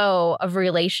 Letting go of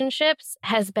relationships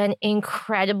has been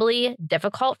incredibly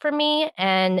difficult for me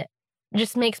and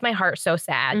just makes my heart so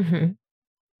sad.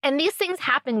 And these things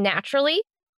happen naturally.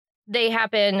 They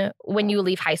happen when you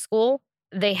leave high school.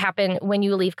 They happen when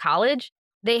you leave college.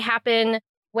 They happen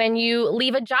when you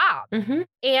leave a job.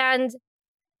 And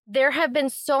there have been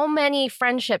so many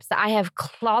friendships that I have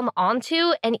clung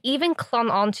onto and even clung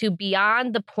onto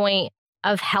beyond the point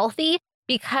of healthy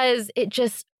because it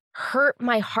just hurt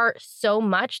my heart so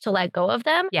much to let go of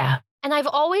them. Yeah. And I've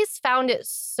always found it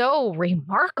so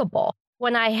remarkable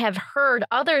when I have heard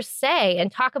others say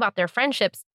and talk about their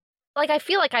friendships, like I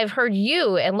feel like I've heard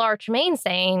you and Laura Tremaine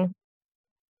saying,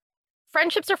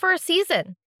 friendships are for a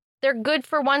season. They're good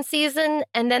for one season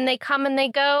and then they come and they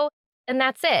go and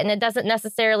that's it. And it doesn't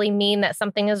necessarily mean that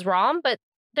something is wrong, but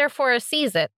they're for a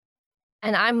season.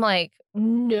 And I'm like,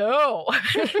 no.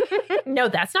 No,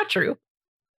 that's not true.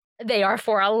 They are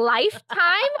for a lifetime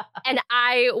and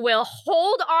I will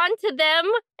hold on to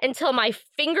them until my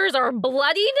fingers are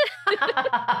bloodied.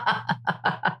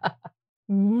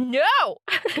 No.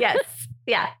 Yes.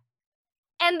 Yeah.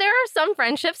 And there are some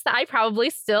friendships that I probably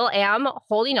still am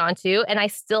holding on to and I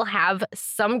still have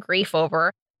some grief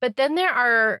over. But then there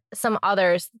are some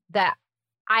others that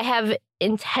I have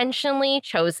intentionally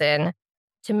chosen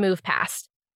to move past.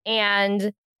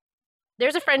 And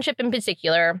there's a friendship in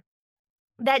particular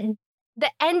that the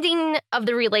ending of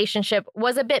the relationship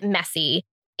was a bit messy.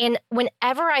 And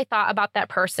whenever I thought about that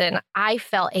person, I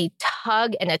felt a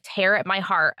tug and a tear at my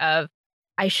heart of,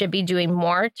 I should be doing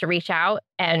more to reach out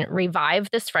and revive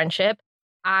this friendship.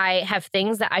 I have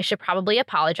things that I should probably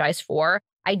apologize for.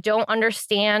 I don't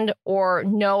understand or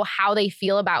know how they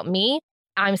feel about me.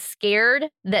 I'm scared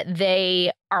that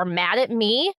they are mad at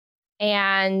me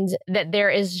and that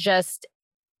there is just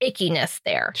ickiness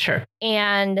there. Sure.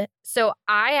 And so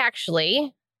I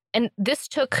actually, and this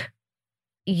took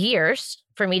years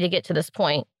for me to get to this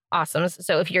point. Awesome.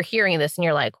 So if you're hearing this and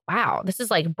you're like, wow, this is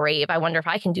like brave. I wonder if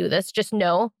I can do this. Just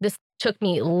know this took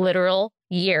me literal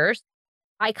years.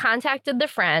 I contacted the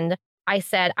friend. I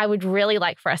said, I would really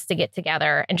like for us to get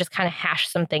together and just kind of hash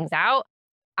some things out.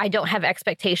 I don't have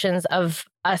expectations of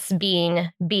us being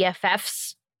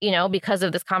BFFs, because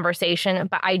of this conversation,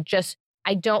 but I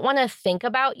don't want to think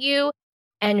about you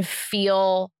and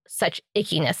feel such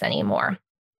ickiness anymore.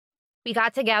 We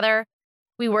got together.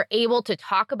 We were able to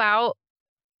talk about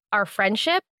our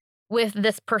friendship with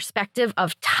this perspective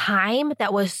of time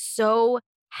that was so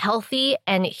healthy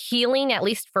and healing, at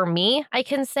least for me, I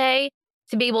can say,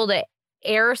 to be able to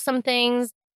air some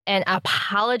things and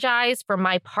apologize for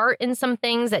my part in some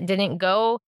things that didn't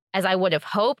go as I would have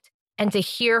hoped, and to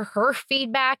hear her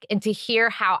feedback and to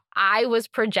hear how I was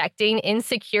projecting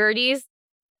insecurities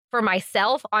for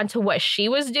myself onto what she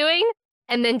was doing.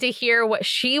 And then to hear what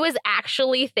she was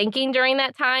actually thinking during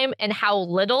that time and how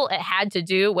little it had to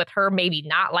do with her maybe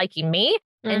not liking me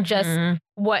and just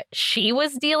what she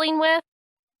was dealing with.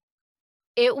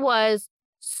 It was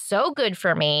so good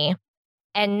for me.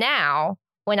 And now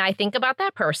when I think about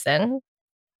that person,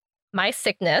 my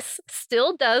sickness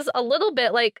still does a little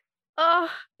bit like, oh,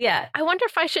 yeah, I wonder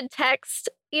if I should text,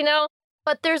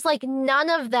 but there's like none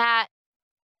of that.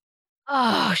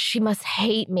 Oh, she must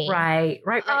hate me. Right.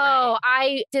 Oh,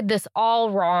 I did this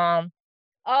all wrong.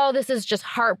 Oh, this is just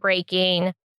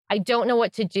heartbreaking. I don't know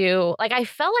what to do. Like I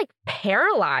felt like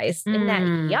paralyzed in that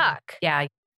yuck. Yeah.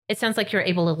 It sounds like you're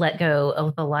able to let go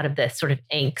of a lot of the sort of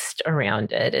angst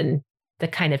around it and the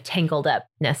kind of tangled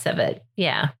upness of it.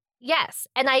 Yeah. Yes.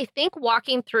 And I think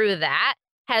walking through that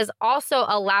has also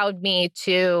allowed me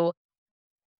to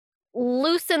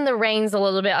loosen the reins a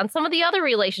little bit on some of the other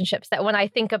relationships that when I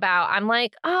think about, I'm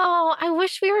like, oh, I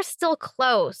wish we were still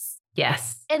close.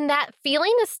 Yes. And that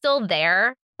feeling is still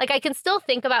there. Like I can still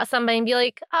think about somebody and be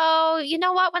like, oh, you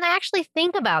know what? When I actually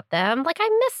think about them, like I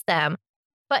miss them.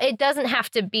 But it doesn't have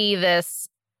to be this,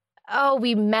 oh,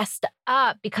 we messed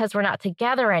up because we're not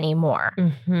together anymore.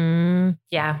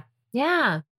 Yeah.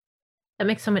 Yeah. That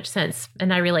makes so much sense.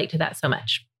 And I relate to that so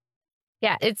much.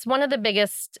 Yeah, it's one of the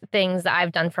biggest things that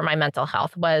I've done for my mental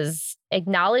health was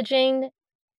acknowledging,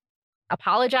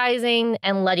 apologizing,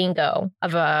 and letting go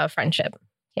of a friendship.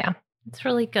 Yeah. It's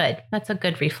really good. That's a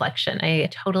good reflection. I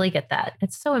totally get that.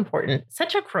 It's so important.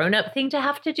 Such a grown-up thing to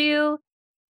have to do.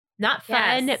 Not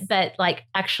fun, but like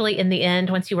actually in the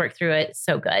end, once you work through it,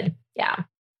 so good. Yeah.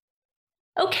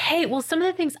 Okay. Well, some of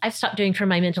the things I've stopped doing for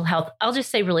my mental health, I'll just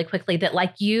say really quickly that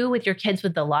like you with your kids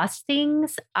with the lost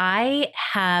things, I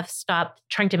have stopped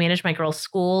trying to manage my girls'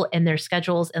 school and their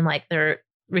schedules and like their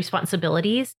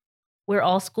responsibilities. We're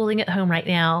all schooling at home right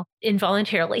now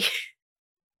involuntarily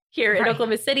here in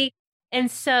Oklahoma City.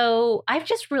 And so I've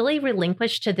just really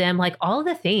relinquished to them like all of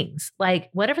the things, like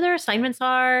whatever their assignments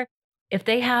are, if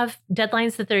they have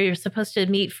deadlines that they're supposed to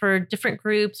meet for different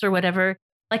groups or whatever.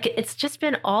 Like it's just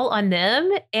been all on them,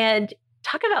 and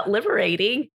talk about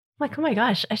liberating. I'm like, oh my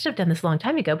gosh, I should have done this a long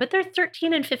time ago, but they're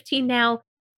 13 and 15 now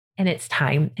and it's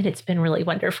time and it's been really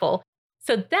wonderful.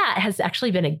 So that has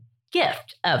actually been a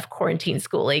gift of quarantine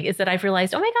schooling is that I've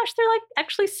realized, oh my gosh, they're like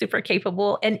actually super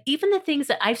capable. And even the things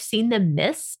that I've seen them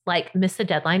miss, like miss a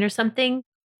deadline or something,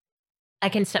 I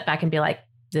can step back and be like,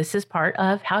 this is part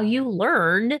of how you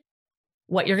learn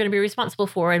what you're going to be responsible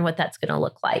for and what that's going to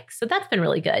look like. So that's been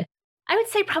really good. I would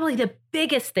say probably the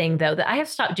biggest thing, though, that I have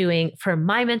stopped doing for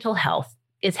my mental health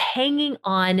is hanging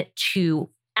on to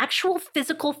actual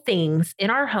physical things in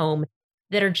our home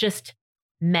that are just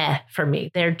meh for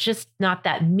me. They're just not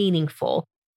that meaningful.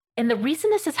 And the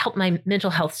reason this has helped my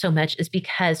mental health so much is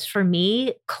because for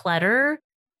me, clutter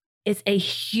is a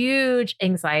huge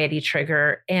anxiety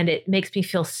trigger and it makes me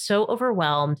feel so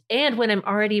overwhelmed. And when I'm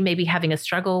already maybe having a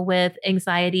struggle with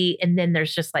anxiety and then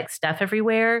there's just like stuff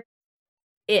everywhere,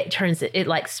 it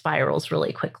like spirals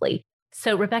really quickly.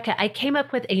 So Rebecca, I came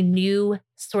up with a new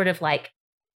sort of like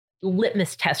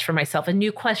litmus test for myself, a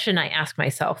new question I ask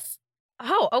myself.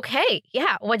 Oh, okay.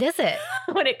 Yeah. What is it?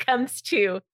 When it comes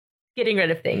to getting rid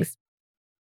of things.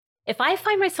 If I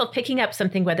find myself picking up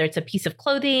something, whether it's a piece of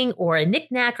clothing or a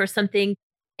knickknack or something,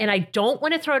 and I don't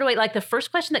want to throw it away, like the first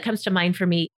question that comes to mind for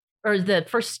me, or the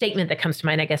first statement that comes to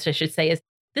mind, I guess I should say, is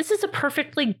this is a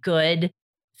perfectly good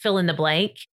fill in the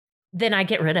blank, then I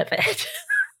get rid of it.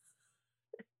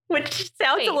 Which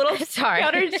sounds a little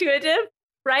counterintuitive,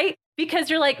 right? Because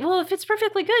you're like, well, if it's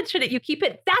perfectly good, shouldn't you keep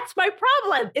it? That's my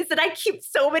problem, is that I keep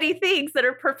so many things that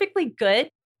are perfectly good,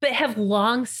 but have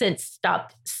long since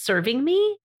stopped serving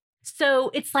me. So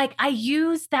it's like I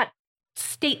use that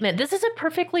statement, this is a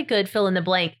perfectly good fill in the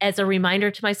blank, as a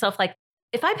reminder to myself, like,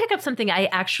 if I pick up something I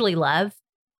actually love,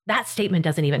 that statement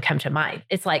doesn't even come to mind.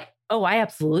 It's like, oh, I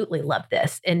absolutely love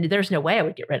this. And there's no way I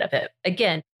would get rid of it.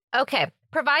 Again. Okay.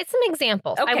 Provide some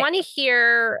examples. Okay. I want to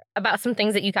hear about some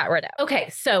things that you got rid of. Okay.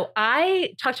 So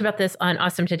I talked about this on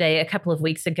Awesome Today a couple of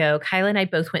weeks ago. Kyla and I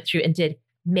both went through and did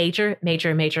major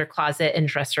closet and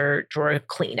dresser drawer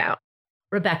clean out.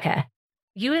 Rebecca,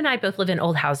 you and I both live in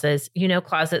old houses. You know,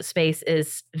 closet space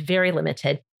is very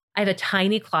limited. I have a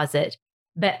tiny closet,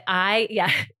 but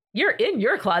you're in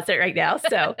your closet right now.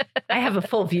 So I have a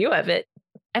full view of it.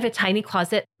 I have a tiny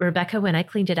closet. Rebecca, when I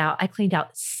cleaned it out, I cleaned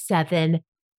out 7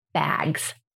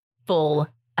 bags full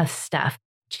of stuff.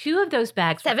 2 of those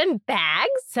bags. 7 bags?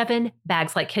 7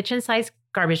 bags, like kitchen-sized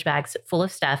garbage bags full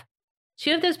of stuff.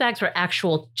 2 of those bags were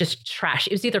actual just trash.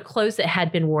 It was either clothes that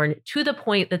had been worn to the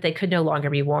point that they could no longer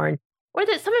be worn, or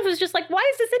that some of it was just like, why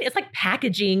is this in it? It's like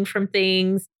packaging from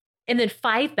things. And then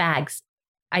 5 bags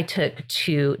I took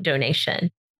to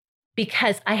donation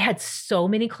because I had so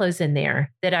many clothes in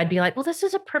there that I'd be like, well, this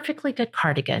is a perfectly good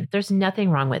cardigan. There's nothing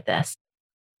wrong with this.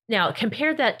 Now,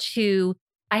 compare that to,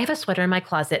 I have a sweater in my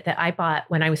closet that I bought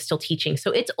when I was still teaching.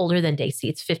 So it's older than Daisy.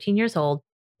 It's 15 years old.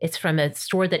 It's from a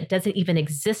store that doesn't even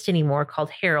exist anymore called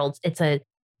Harold's. It's a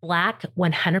black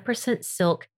 100%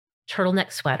 silk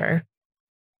turtleneck sweater.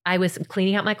 I was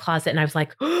cleaning out my closet and I was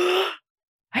like, oh,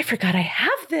 I forgot I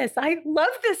have this. I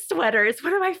love this sweater. It's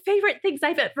one of my favorite things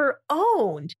I've ever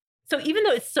owned. So even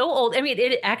though it's so old, I mean,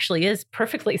 it actually is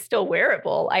perfectly still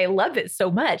wearable. I love it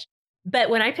so much. But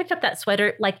when I picked up that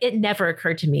sweater, like it never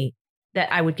occurred to me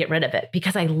that I would get rid of it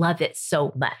because I love it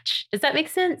so much. Does that make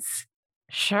sense?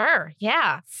 Sure.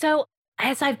 Yeah. So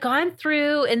as I've gone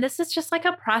through, and this is just like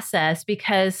a process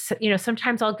because, you know,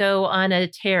 sometimes I'll go on a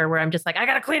tear where I'm just like, I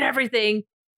got to clean everything.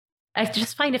 I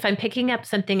just find if I'm picking up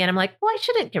something and I'm like, well, I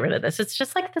shouldn't get rid of this. It's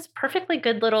just like this perfectly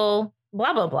good little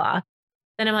blah, blah, blah.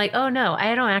 Then I'm like, oh no,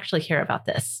 I don't actually care about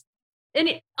this.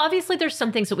 And obviously there's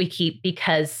some things that we keep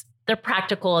because they're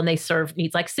practical and they serve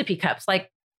needs, like sippy cups.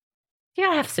 Like you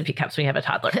gotta have sippy cups when you have a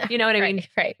toddler. You know what I mean?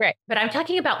 Right. But I'm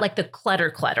talking about like the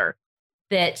clutter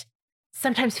that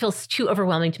sometimes feels too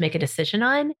overwhelming to make a decision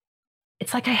on.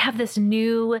 It's like I have this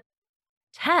new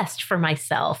test for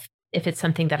myself if it's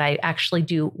something that I actually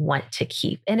do want to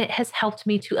keep. And it has helped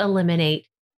me to eliminate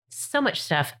so much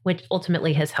stuff, which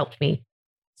ultimately has helped me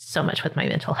so much with my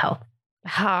mental health.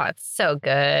 Oh, it's so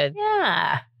good.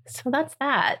 Yeah. So that's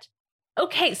that.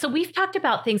 Okay. So we've talked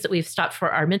about things that we've stopped for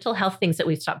our mental health, things that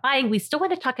we've stopped buying. We still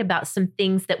want to talk about some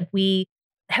things that we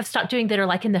have stopped doing that are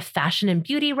like in the fashion and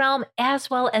beauty realm, as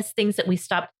well as things that we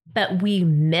stopped that we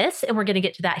miss. And we're going to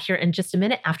get to that here in just a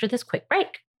minute after this quick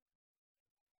break.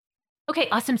 Okay,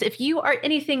 awesomes. If you are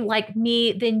anything like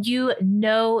me, then you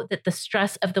know that the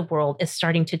stress of the world is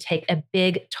starting to take a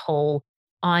big toll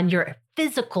on your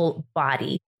physical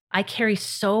body. I carry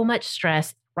so much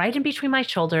stress right in between my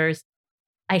shoulders.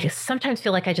 I sometimes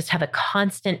feel like I just have a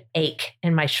constant ache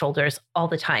in my shoulders all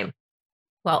the time.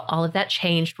 Well, all of that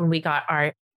changed when we got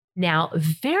our now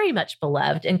very much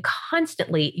beloved and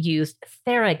constantly used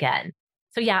Theragun.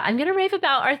 So yeah, I'm going to rave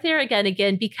about our Theragun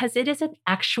again because it is an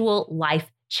actual life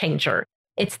changer.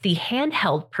 It's the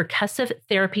handheld percussive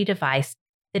therapy device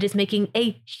that is making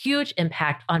a huge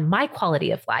impact on my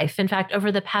quality of life. In fact,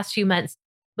 over the past few months,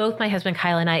 both my husband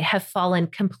Kyle and I have fallen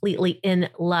completely in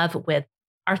love with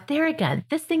Our Theragun,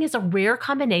 this thing is a rare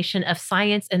combination of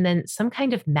science and then some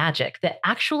kind of magic that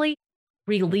actually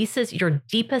releases your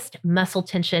deepest muscle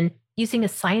tension using a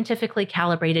scientifically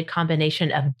calibrated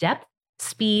combination of depth,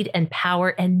 speed, and power.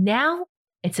 And now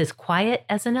it's as quiet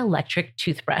as an electric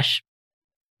toothbrush.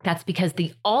 That's because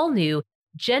the all-new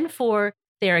Gen 4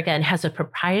 Theragun has a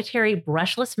proprietary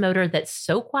brushless motor that's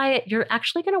so quiet, you're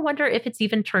actually going to wonder if it's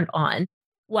even turned on,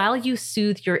 while you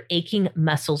soothe your aching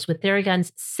muscles with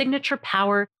Theragun's signature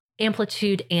power,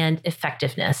 amplitude, and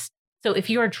effectiveness. So if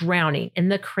you are drowning in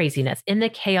the craziness, in the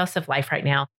chaos of life right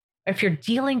now, or if you're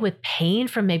dealing with pain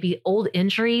from maybe old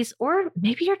injuries, or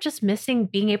maybe you're just missing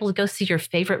being able to go see your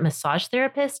favorite massage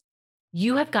therapist,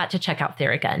 you have got to check out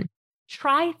Theragun.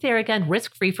 Try Theragun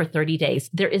risk-free for 30 days.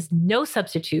 There is no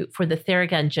substitute for the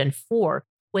Theragun Gen 4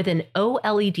 with an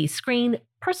OLED screen,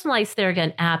 personalized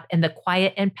Theragun app, and the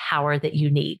quiet and power that you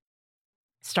need.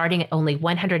 Starting at only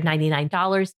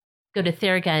 $199, go to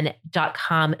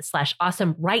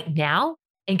Theragun.com/awesome right now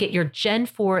and get your Gen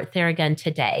 4 Theragun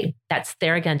today. That's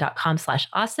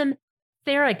Theragun.com/awesome,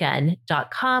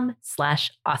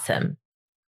 Theragun.com/awesome.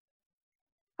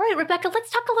 All right, Rebecca,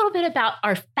 let's talk a little bit about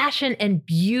our fashion and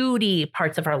beauty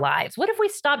parts of our lives. What have we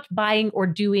stopped buying or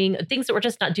doing, things that we're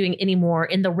just not doing anymore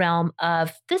in the realm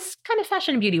of this kind of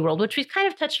fashion and beauty world, which we've kind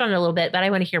of touched on a little bit, but I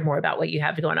want to hear more about what you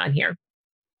have going on here.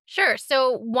 Sure.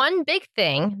 So one big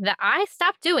thing that I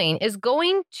stopped doing is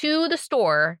going to the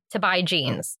store to buy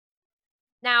jeans.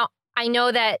 Now, I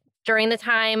know that during the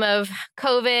time of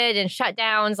COVID and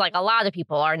shutdowns, like a lot of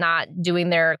people are not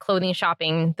doing their clothing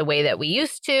shopping the way that we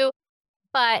used to.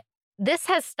 But this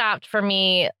has stopped for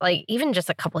me, like even just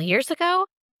a couple of years ago.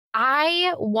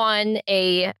 I won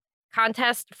a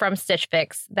contest from Stitch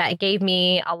Fix that gave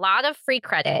me a lot of free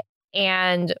credit.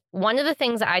 And one of the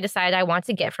things that I decided I want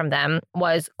to get from them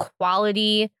was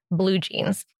quality blue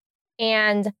jeans.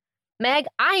 And Meg,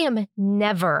 I am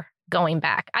never going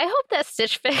back. I hope that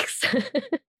Stitch Fix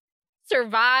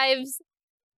survives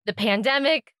the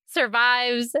pandemic,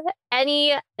 survives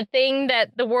anything that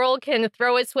the world can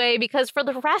throw its way, because for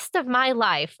the rest of my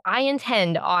life, I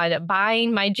intend on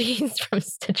buying my jeans from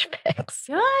Stitch Fix.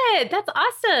 Good. That's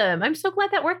awesome. I'm so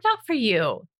glad that worked out for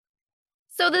you.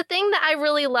 So the thing that I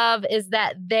really love is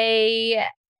that I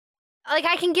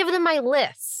can give them my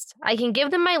list.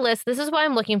 This is what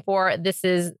I'm looking for. This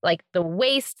is like the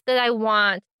waist that I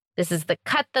want. This is the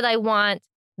cut that I want.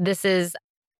 This is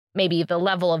maybe the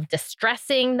level of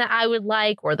distressing that I would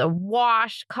like, or the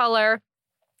wash color.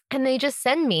 And they just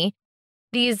send me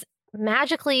these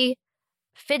magically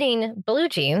fitting blue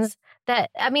jeans that,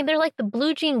 I mean, they're like the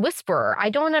blue jean whisperer. I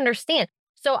don't understand.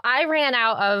 So I ran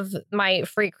out of my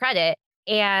free credit,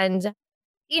 and,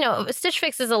 Stitch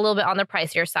Fix is a little bit on the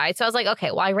pricier side. So I was like,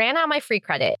 okay, well, I ran out of my free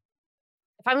credit.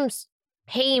 If I'm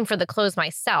paying for the clothes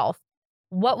myself,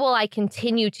 what will I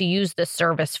continue to use the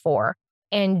service for?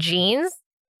 And jeans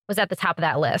was at the top of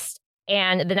that list.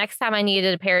 And the next time I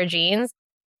needed a pair of jeans,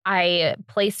 I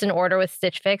placed an order with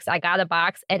Stitch Fix. I got a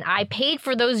box and I paid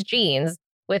for those jeans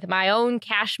with my own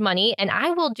cash money. And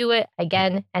I will do it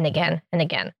again and again and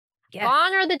again. Yes.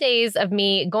 Gone are the days of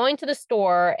me going to the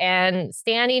store and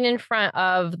standing in front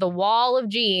of the wall of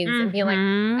jeans and being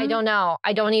like, I don't know.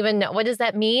 I don't even know. What does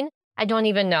that mean? I don't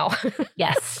even know.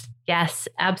 Yes,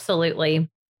 absolutely.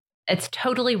 It's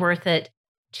totally worth it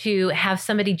to have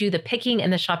somebody do the picking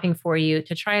and the shopping for you,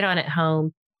 to try it on at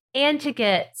home, and to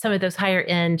get some of those higher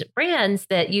end brands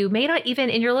that you may not even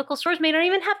in your local stores may not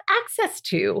even have access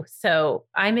to. So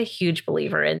I'm a huge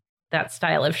believer in that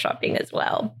style of shopping as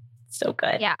well. So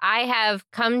good. Yeah, I have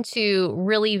come to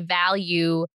really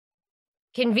value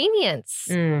convenience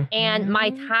and my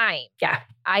time. Yeah.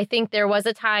 I think there was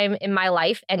a time in my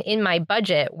life and in my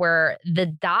budget where the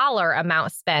dollar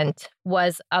amount spent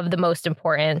was of the most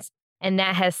importance. And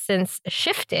that has since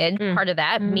shifted. Part of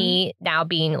that, me now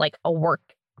being like a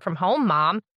work from home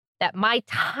mom, that my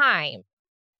time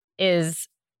is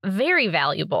very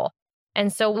valuable.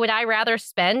 And so would I rather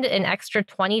spend an extra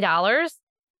 $20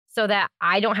 so that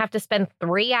I don't have to spend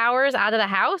 3 hours out of the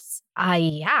house?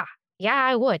 Yeah,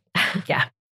 I would. Yeah.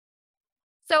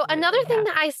 So another thing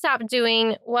that I stopped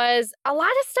doing was a lot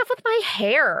of stuff with my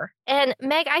hair. And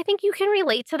Meg, I think you can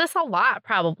relate to this a lot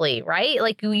probably, right?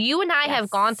 Like you and I have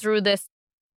gone through this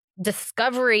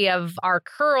discovery of our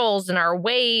curls and our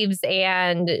waves,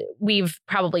 and we've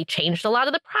probably changed a lot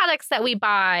of the products that we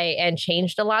buy and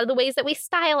changed a lot of the ways that we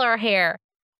style our hair.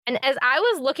 And as I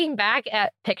was looking back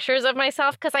at pictures of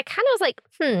myself, because I kind of was like,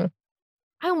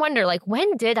 I wonder, like,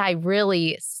 when did I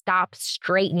really stop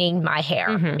straightening my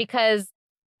hair? Because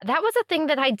that was a thing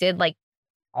that I did like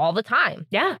all the time.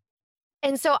 Yeah.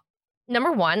 And so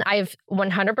number one, I've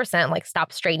 100% like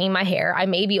stopped straightening my hair. I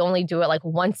maybe only do it like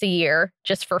once a year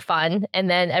just for fun. And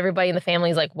then everybody in the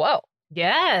family is like, whoa,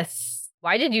 Yes.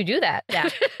 why did you do that? Yeah.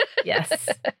 Yes.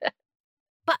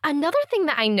 But another thing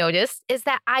that I noticed is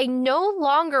that I no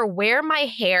longer wear my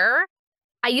hair.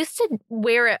 I used to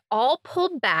wear it all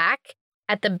pulled back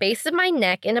at the base of my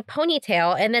neck in a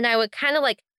ponytail. And then I would kind of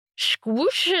like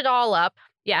swoosh it all up.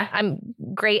 Yeah. I'm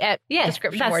great at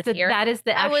description words here. That is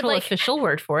the actual official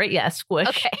word for it. Yeah. Squish.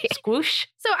 Okay. Squish.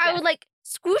 So I would like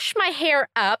swoosh my hair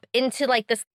up into like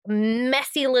this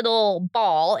messy little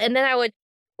ball. And then I would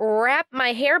wrap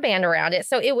my hairband around it.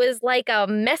 So it was like a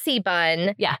messy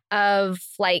bun of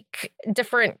like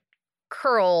different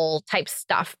curl type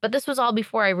stuff. But this was all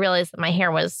before I realized that my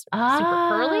hair was super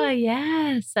curly.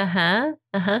 Yes.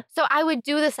 So I would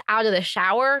do this out of the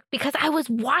shower because I was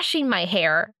washing my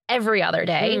hair every other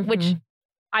day, which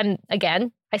I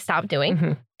stopped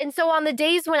doing. And so on the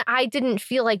days when I didn't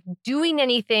feel like doing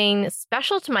anything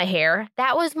special to my hair,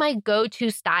 that was my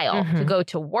go-to style to go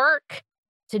to work,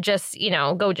 to just,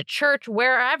 go to church,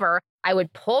 wherever. I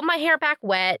would pull my hair back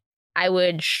wet. I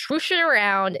would swoosh it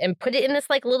around and put it in this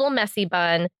like little messy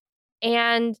bun.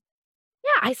 And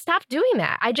I stopped doing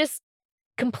that. I just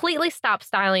completely stopped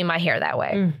styling my hair that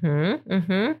way.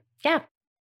 Yeah.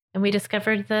 And we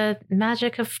discovered the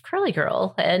magic of Curly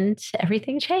Girl and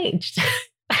everything changed.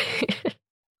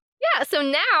 Yeah. So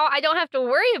now I don't have to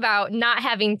worry about not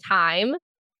having time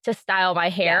to style my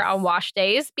hair on wash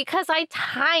days because I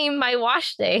time my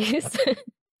wash days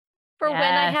for when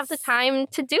I have the time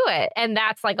to do it. And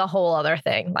that's like a whole other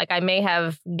thing. Like I may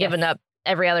have given up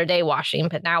every other day washing,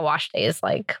 but now wash day is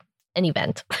like an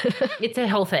event. It's a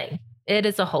whole thing. It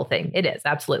is a whole thing. It is.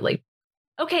 Absolutely.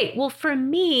 Okay. Well, for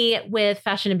me with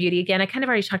fashion and beauty, again, I kind of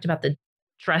already talked about the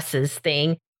dresses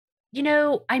thing.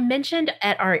 I mentioned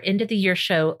at our end of the year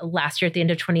show last year at the end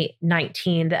of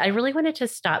 2019 that I really wanted to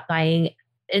stop buying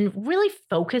and really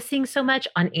focusing so much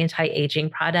on anti-aging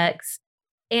products.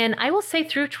 And I will say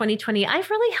through 2020, I've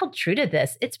really held true to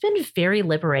this. It's been very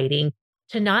liberating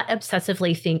to not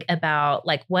obsessively think about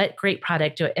like, what great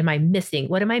product am I missing?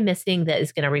 What am I missing that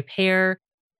is going to repair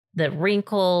the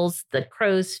wrinkles, the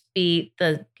crow's feet,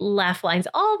 the laugh lines,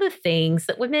 all the things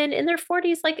that women in their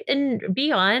 40s, like and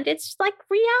beyond, it's like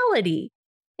reality.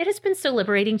 It has been so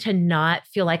liberating to not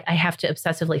feel like I have to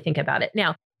obsessively think about it.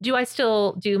 Now, do I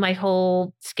still do my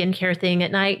whole skincare thing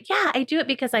at night? Yeah, I do it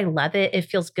because I love it. It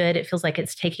feels good. It feels like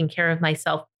it's taking care of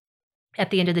myself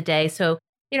at the end of the day. So,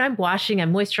 I'm washing,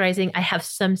 I'm moisturizing. I have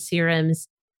some serums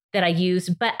that I use,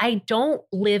 but I don't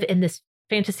live in this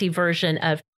fantasy version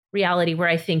of reality where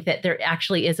I think that there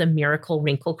actually is a miracle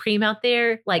wrinkle cream out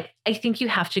there. Like, I think you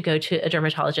have to go to a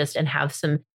dermatologist and have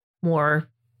some more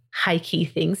high key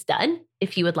things done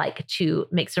if you would like to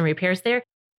make some repairs there.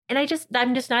 And I'm just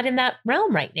not in that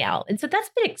realm right now. And so that's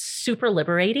been super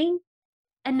liberating.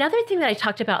 Another thing that I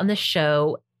talked about on the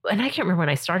show, and I can't remember when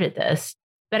I started this,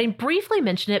 but I briefly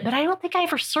mentioned it, but I don't think I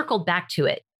ever circled back to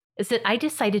it, is that I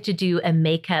decided to do a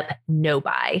makeup no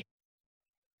buy.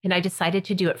 And I decided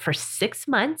to do it for 6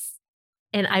 months.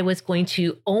 And I was going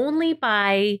to only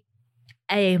buy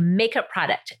a makeup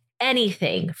product,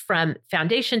 anything from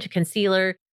foundation to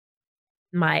concealer,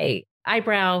 my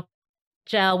eyebrow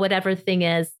gel, whatever the thing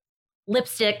is,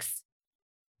 lipsticks,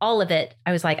 all of it.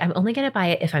 I was like, I'm only going to buy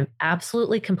it if I'm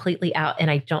absolutely completely out and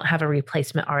I don't have a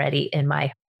replacement already in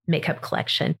my makeup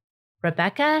collection.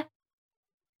 Rebecca,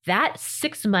 that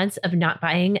 6 months of not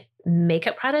buying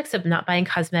makeup products, of not buying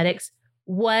cosmetics,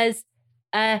 was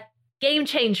a game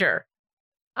changer.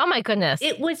 Oh my goodness.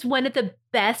 It was one of the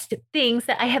best things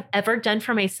that I have ever done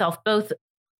for myself, both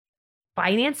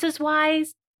finances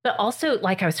wise, but also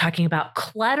like I was talking about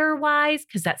clutter wise,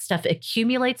 because that stuff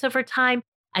accumulates over time.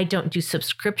 I don't do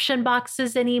subscription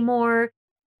boxes anymore.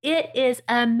 It is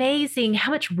amazing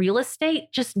how much real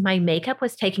estate just my makeup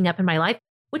was taking up in my life,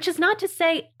 which is not to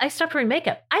say I stopped wearing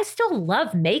makeup. I still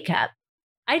love makeup.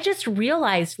 I just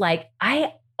realized like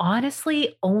I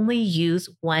honestly only use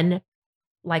one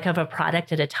like of a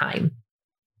product at a time.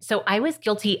 So I was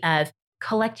guilty of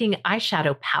collecting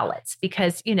eyeshadow palettes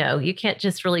because, you can't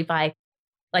just really buy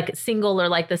like a single or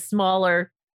like the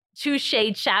smaller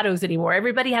 2-shade shadows anymore.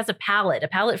 Everybody has a palette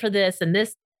for this and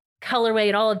this colorway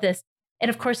and all of this. And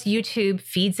of course, YouTube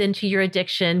feeds into your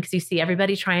addiction because you see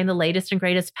everybody trying the latest and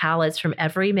greatest palettes from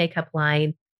every makeup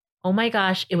line. Oh my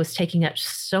gosh, it was taking up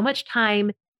so much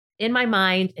time in my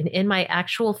mind and in my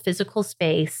actual physical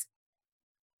space.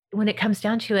 When it comes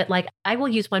down to it, like I will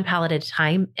use one palette at a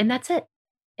time and that's it.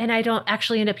 And I don't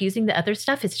actually end up using the other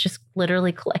stuff. It's just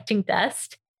literally collecting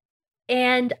dust.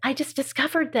 And I just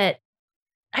discovered that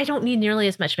I don't need nearly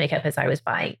as much makeup as I was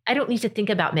buying. I don't need to think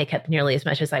about makeup nearly as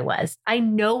much as I was. I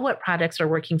know what products are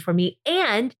working for me.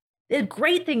 And the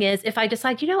great thing is, if I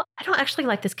decide, I don't actually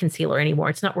like this concealer anymore,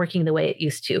 it's not working the way it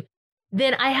used to,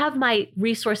 then I have my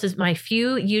resources, my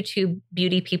few YouTube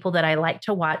beauty people that I like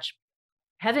to watch.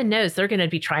 Heaven knows they're going to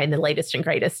be trying the latest and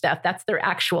greatest stuff. That's their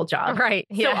actual job. Right.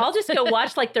 Yeah. So I'll just go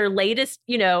watch like their latest,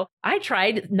 I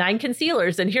tried 9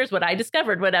 concealers and here's what I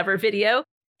discovered, whatever video.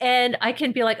 And I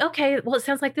can be like, okay, well, it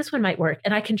sounds like this one might work.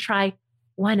 And I can try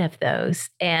one of those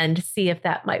and see if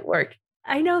that might work.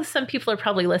 I know some people are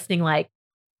probably listening like,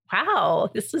 wow,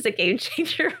 this was a game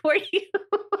changer for you.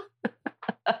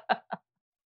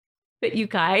 But you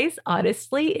guys,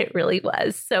 honestly, it really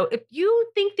was. So if you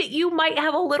think that you might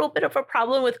have a little bit of a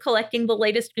problem with collecting the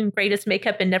latest and greatest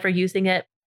makeup and never using it,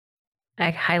 I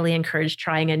highly encourage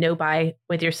trying a no-buy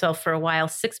with yourself for a while.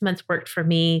 6 months worked for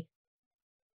me.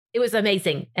 It was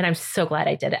amazing. And I'm so glad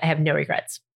I did it. I have no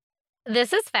regrets.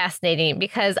 This is fascinating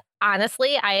because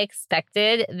honestly, I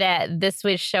expected that this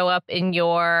would show up in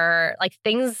your like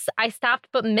things I stopped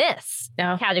but missed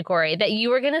category, that you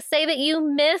were going to say that you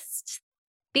missed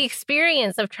the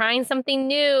experience of trying something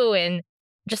new and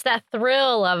just that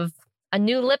thrill of a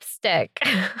new lipstick.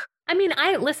 I mean,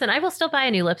 I will still buy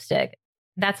a new lipstick.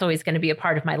 That's always going to be a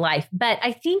part of my life. But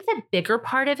I think the bigger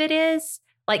part of it is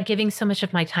like giving so much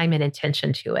of my time and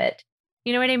attention to it.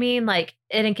 You know what I mean? Like,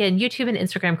 and again, YouTube and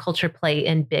Instagram culture play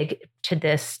in big to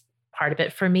this part of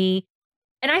it for me.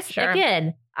 And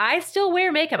again, I still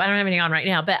wear makeup. I don't have anything on right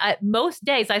now, but most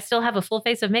days I still have a full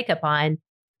face of makeup on.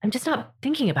 I'm just not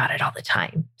thinking about it all the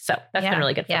time. So that's been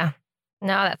really good for me.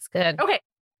 No, that's good. Okay,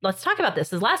 let's talk about this.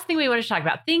 The last thing we want to talk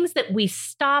about, things that we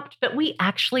stopped, but we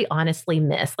actually honestly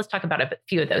missed. Let's talk about a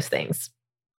few of those things.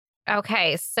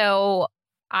 Okay, so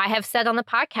I have said on the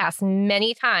podcast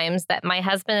many times that my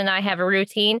husband and I have a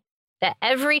routine that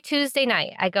every Tuesday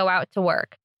night I go out to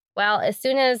work. Well, as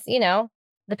soon as,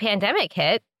 the pandemic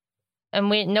hit and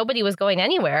nobody was going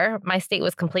anywhere, my state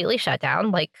was completely shut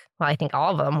down. I think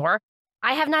all of them were.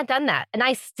 I have not done that. And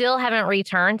I still haven't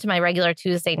returned to my regular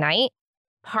Tuesday night.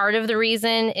 Part of the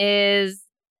reason is,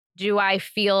 do I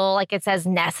feel like it's as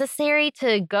necessary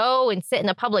to go and sit in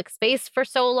a public space for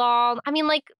so long? I mean,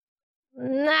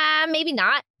 nah, maybe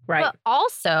not. Right. But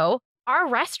also, our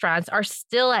restaurants are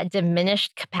still at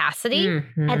diminished capacity.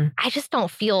 Mm-hmm. And I just don't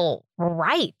feel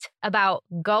right about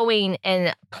going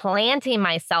and planting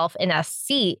myself in a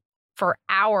seat for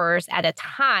hours at a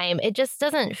time. It just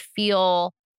doesn't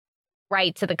feel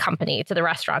right to the company, to the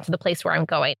restaurant, to the place where I'm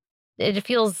going. It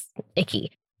feels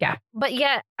icky. Yeah. But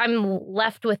yet I'm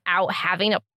left without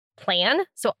having a plan.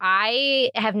 So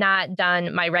I have not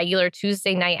done my regular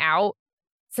Tuesday night out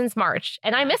since March,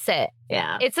 and I miss it.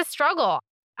 Yeah. It's a struggle.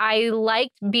 I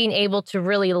liked being able to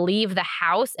really leave the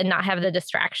house and not have the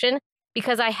distraction,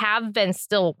 because I have been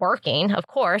still working, of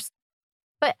course,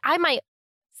 but I might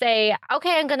say,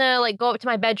 okay, I'm going to go up to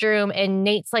my bedroom and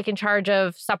Nate's in charge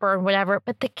of supper and whatever,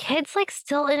 but the kids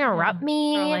still interrupt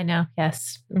me. Oh, I know.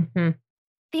 Yes. Mm-hmm.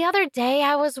 The other day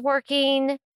I was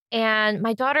working and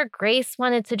my daughter Grace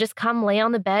wanted to just come lay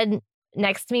on the bed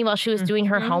next to me while she was doing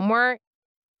her homework.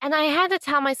 And I had to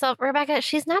tell myself, Rebecca,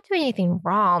 she's not doing anything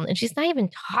wrong and she's not even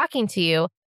talking to you.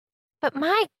 But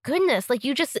my goodness,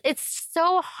 it's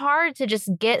so hard to just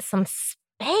get some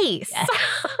space.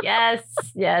 Yes.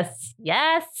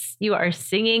 You are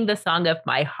singing the song of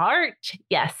my heart.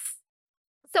 Yes.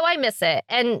 So I miss it.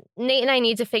 And Nate and I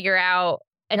need to figure out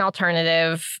an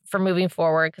alternative for moving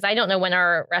forward, because I don't know when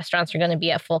our restaurants are going to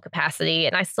be at full capacity.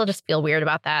 And I still just feel weird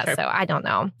about that. Sure. So I don't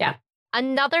know. Yeah.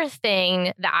 Another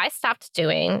thing that I stopped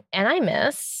doing and I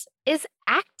miss is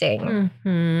acting.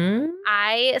 Mm-hmm.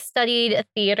 I studied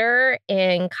theater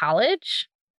in college,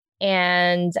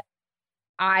 and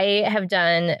I have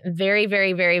done very,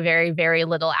 very, very, very, very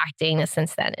little acting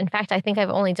since then. In fact, I think I've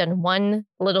only done one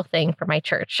little thing for my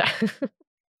church.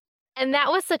 And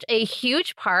that was such a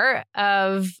huge part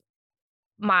of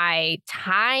my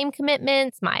time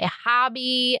commitments, my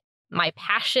hobby, my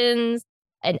passions,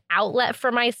 an outlet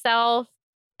for myself.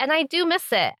 And I do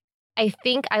miss it. I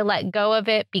think I let go of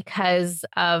it because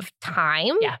of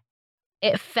time. Yeah.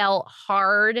 It felt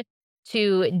hard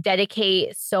to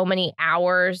dedicate so many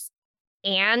hours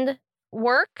and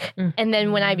work. Mm-hmm. And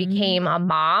then when I became a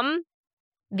mom,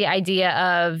 the idea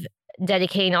of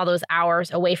dedicating all those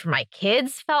hours away from my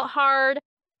kids felt hard.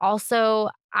 Also,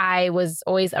 I was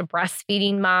always a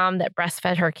breastfeeding mom that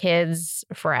breastfed her kids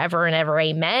forever and ever.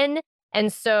 Amen.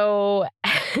 And so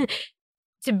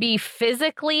to be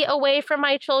physically away from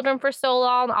my children for so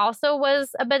long also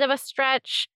was a bit of a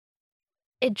stretch.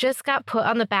 It just got put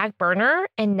on the back burner.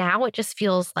 And now it just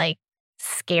feels like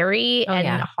scary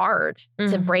and hard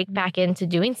to break back into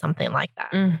doing something like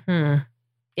that. Mm-hmm.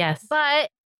 Yes. But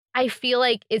I feel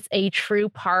like it's a true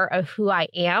part of who I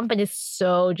am, but it's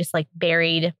so just like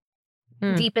buried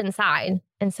deep inside.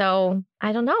 And so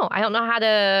I don't know. I don't know how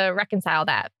to reconcile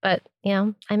that, but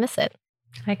I miss it.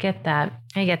 I get that.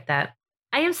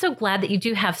 I am so glad that you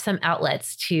do have some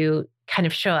outlets to kind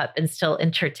of show up and still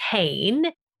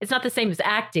entertain. It's not the same as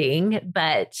acting,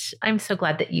 but I'm so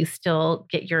glad that you still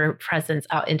get your presence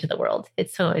out into the world.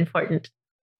 It's so important.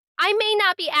 I may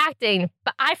not be acting,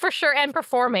 but I for sure am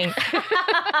performing.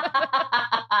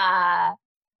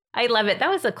 I love it. That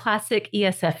was a classic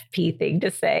ESFP thing to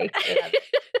say.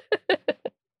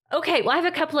 Okay, well, I have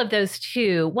a couple of those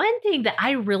too. One thing that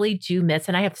I really do miss,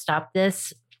 and I have stopped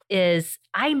this, is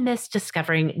I miss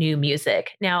discovering new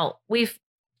music. Now, we've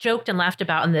joked and laughed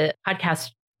about on the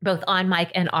podcast, both on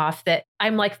mic and off, that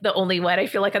I'm like the only one I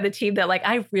feel like on the team that like,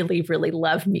 I really, really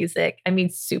love music. I mean,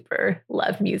 super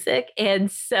love music. And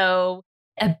so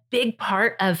a big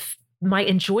part of my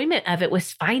enjoyment of it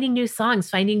was finding new songs,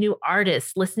 finding new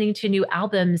artists, listening to new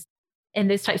albums, and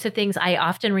those types of things. I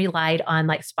often relied on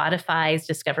like Spotify's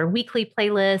Discover Weekly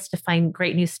playlist to find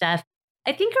great new stuff.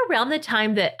 I think around the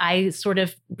time that I sort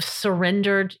of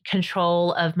surrendered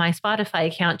control of my Spotify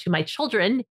account to my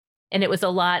children, and it was a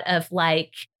lot of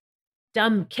like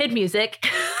dumb kid music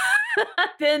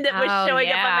then that was showing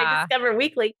up on my Discover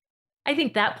Weekly. I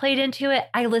think that played into it.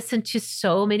 I listened to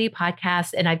so many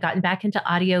podcasts and I've gotten back into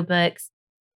audiobooks.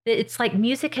 It's like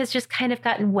music has just kind of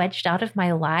gotten wedged out of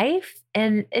my life.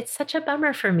 And it's such a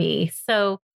bummer for me.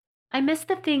 So I miss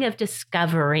the thing of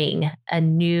discovering a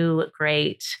new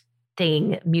great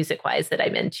thing music-wise that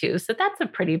I'm into. So that's a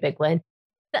pretty big one.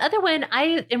 The other one,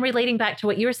 I am relating back to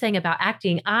what you were saying about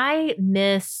acting. I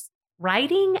miss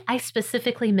writing. I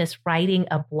specifically miss writing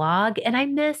a blog. And I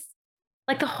miss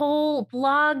like the whole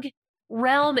blog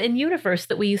realm and universe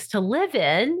that we used to live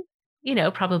in,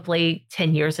 probably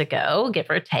 10 years ago, give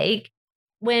or take,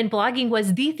 when blogging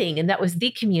was the thing and that was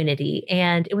the community.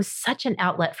 And it was such an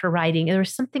outlet for writing. And there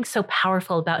was something so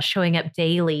powerful about showing up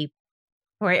daily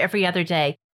or every other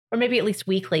day, or maybe at least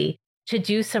weekly, to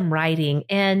do some writing.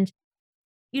 And,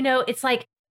 it's like,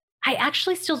 I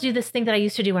actually still do this thing that I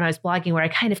used to do when I was blogging, where I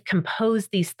kind of compose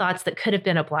these thoughts that could have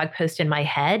been a blog post in my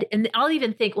head. And I'll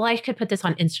even think, well, I could put this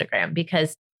on Instagram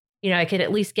because, I could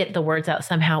at least get the words out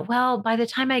somehow. Well, by the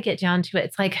time I get down to it,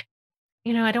 it's like,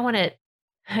 I don't want to,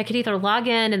 I could either log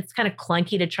in, and it's kind of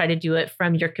clunky to try to do it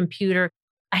from your computer.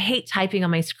 I hate typing on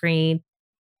my screen.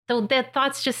 So the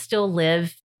thoughts just still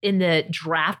live in the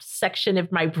draft section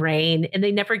of my brain and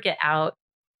they never get out.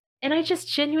 And I just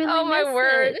genuinely miss my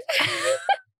word.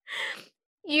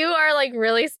 You are like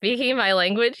really speaking my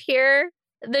language here.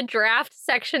 The draft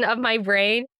section of my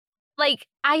brain. Like,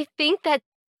 I think that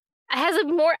has a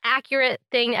more accurate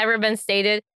thing ever been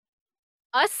stated.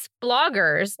 Us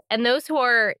bloggers and those who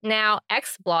are now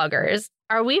ex-bloggers,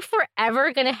 are we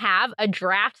forever going to have a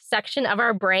draft section of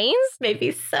our brains?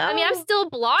 Maybe so. I mean, I'm still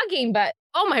blogging, but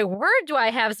oh my word, do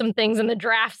I have some things in the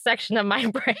draft section of my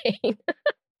brain.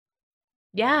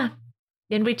 Yeah.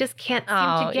 And we just can't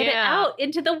seem to get it out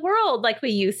into the world like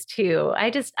we used to. I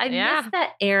miss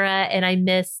that era. And I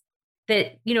miss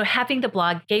that, having the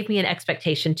blog gave me an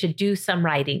expectation to do some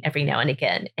writing every now and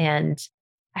again. And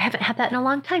I haven't had that in a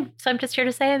long time. So I'm just here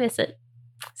to say I miss it.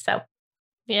 So,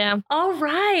 yeah. All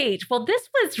right. Well, this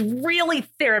was really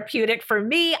therapeutic for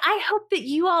me. I hope that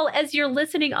you all, as you're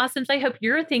listening, Awesomes, I hope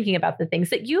you're thinking about the things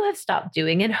that you have stopped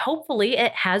doing. And hopefully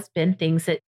it has been things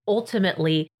that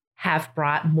ultimately have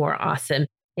brought more awesome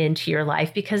into your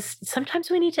life, because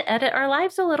sometimes we need to edit our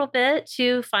lives a little bit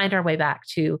to find our way back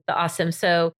to the awesome.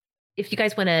 So if you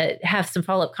guys want to have some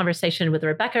follow-up conversation with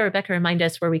Rebecca, remind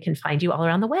us where we can find you all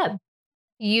around the web.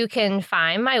 You can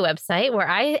find my website, where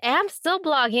I am still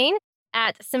blogging,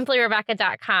 at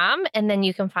simplyrebecca.com. And then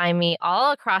you can find me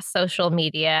all across social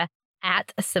media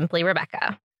at Simply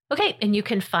Rebecca. Okay. And you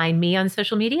can find me on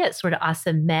social media at Sorta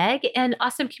Awesome Meg. And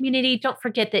Awesome Community, don't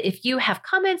forget that if you have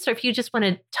comments, or if you just want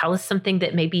to tell us something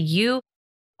that maybe you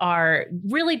are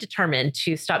really determined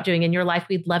to stop doing in your life,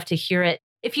 we'd love to hear it.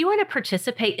 If you want to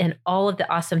participate in all of the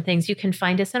awesome things, you can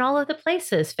find us in all of the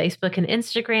places: Facebook and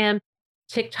Instagram,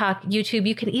 TikTok, YouTube.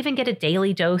 You can even get a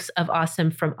daily dose of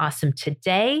awesome from Awesome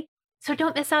Today. So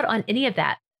don't miss out on any of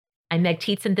that. I'm Meg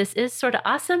Tietz, and this is Sorta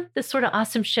Awesome. The Sorta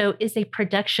Awesome Show is a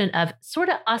production of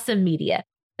Sorta Awesome Media,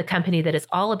 the company that is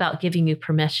all about giving you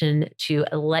permission to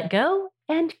let go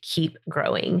and keep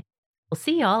growing. We'll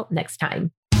see y'all next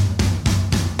time.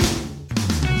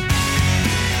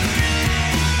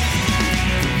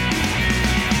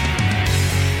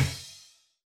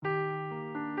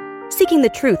 Seeking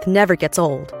the truth never gets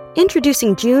old.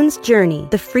 Introducing June's Journey,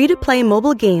 the free-to-play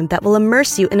mobile game that will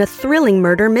immerse you in a thrilling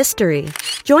murder mystery.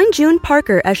 Join June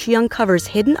Parker as she uncovers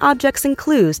hidden objects and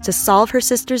clues to solve her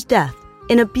sister's death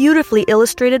in a beautifully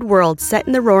illustrated world set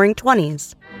in the Roaring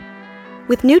 '20s.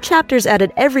 With new chapters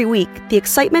added every week, the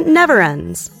excitement never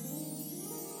ends.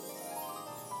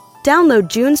 Download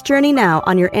June's Journey now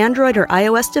on your Android or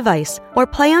iOS device, or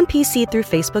play on PC through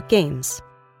Facebook Games.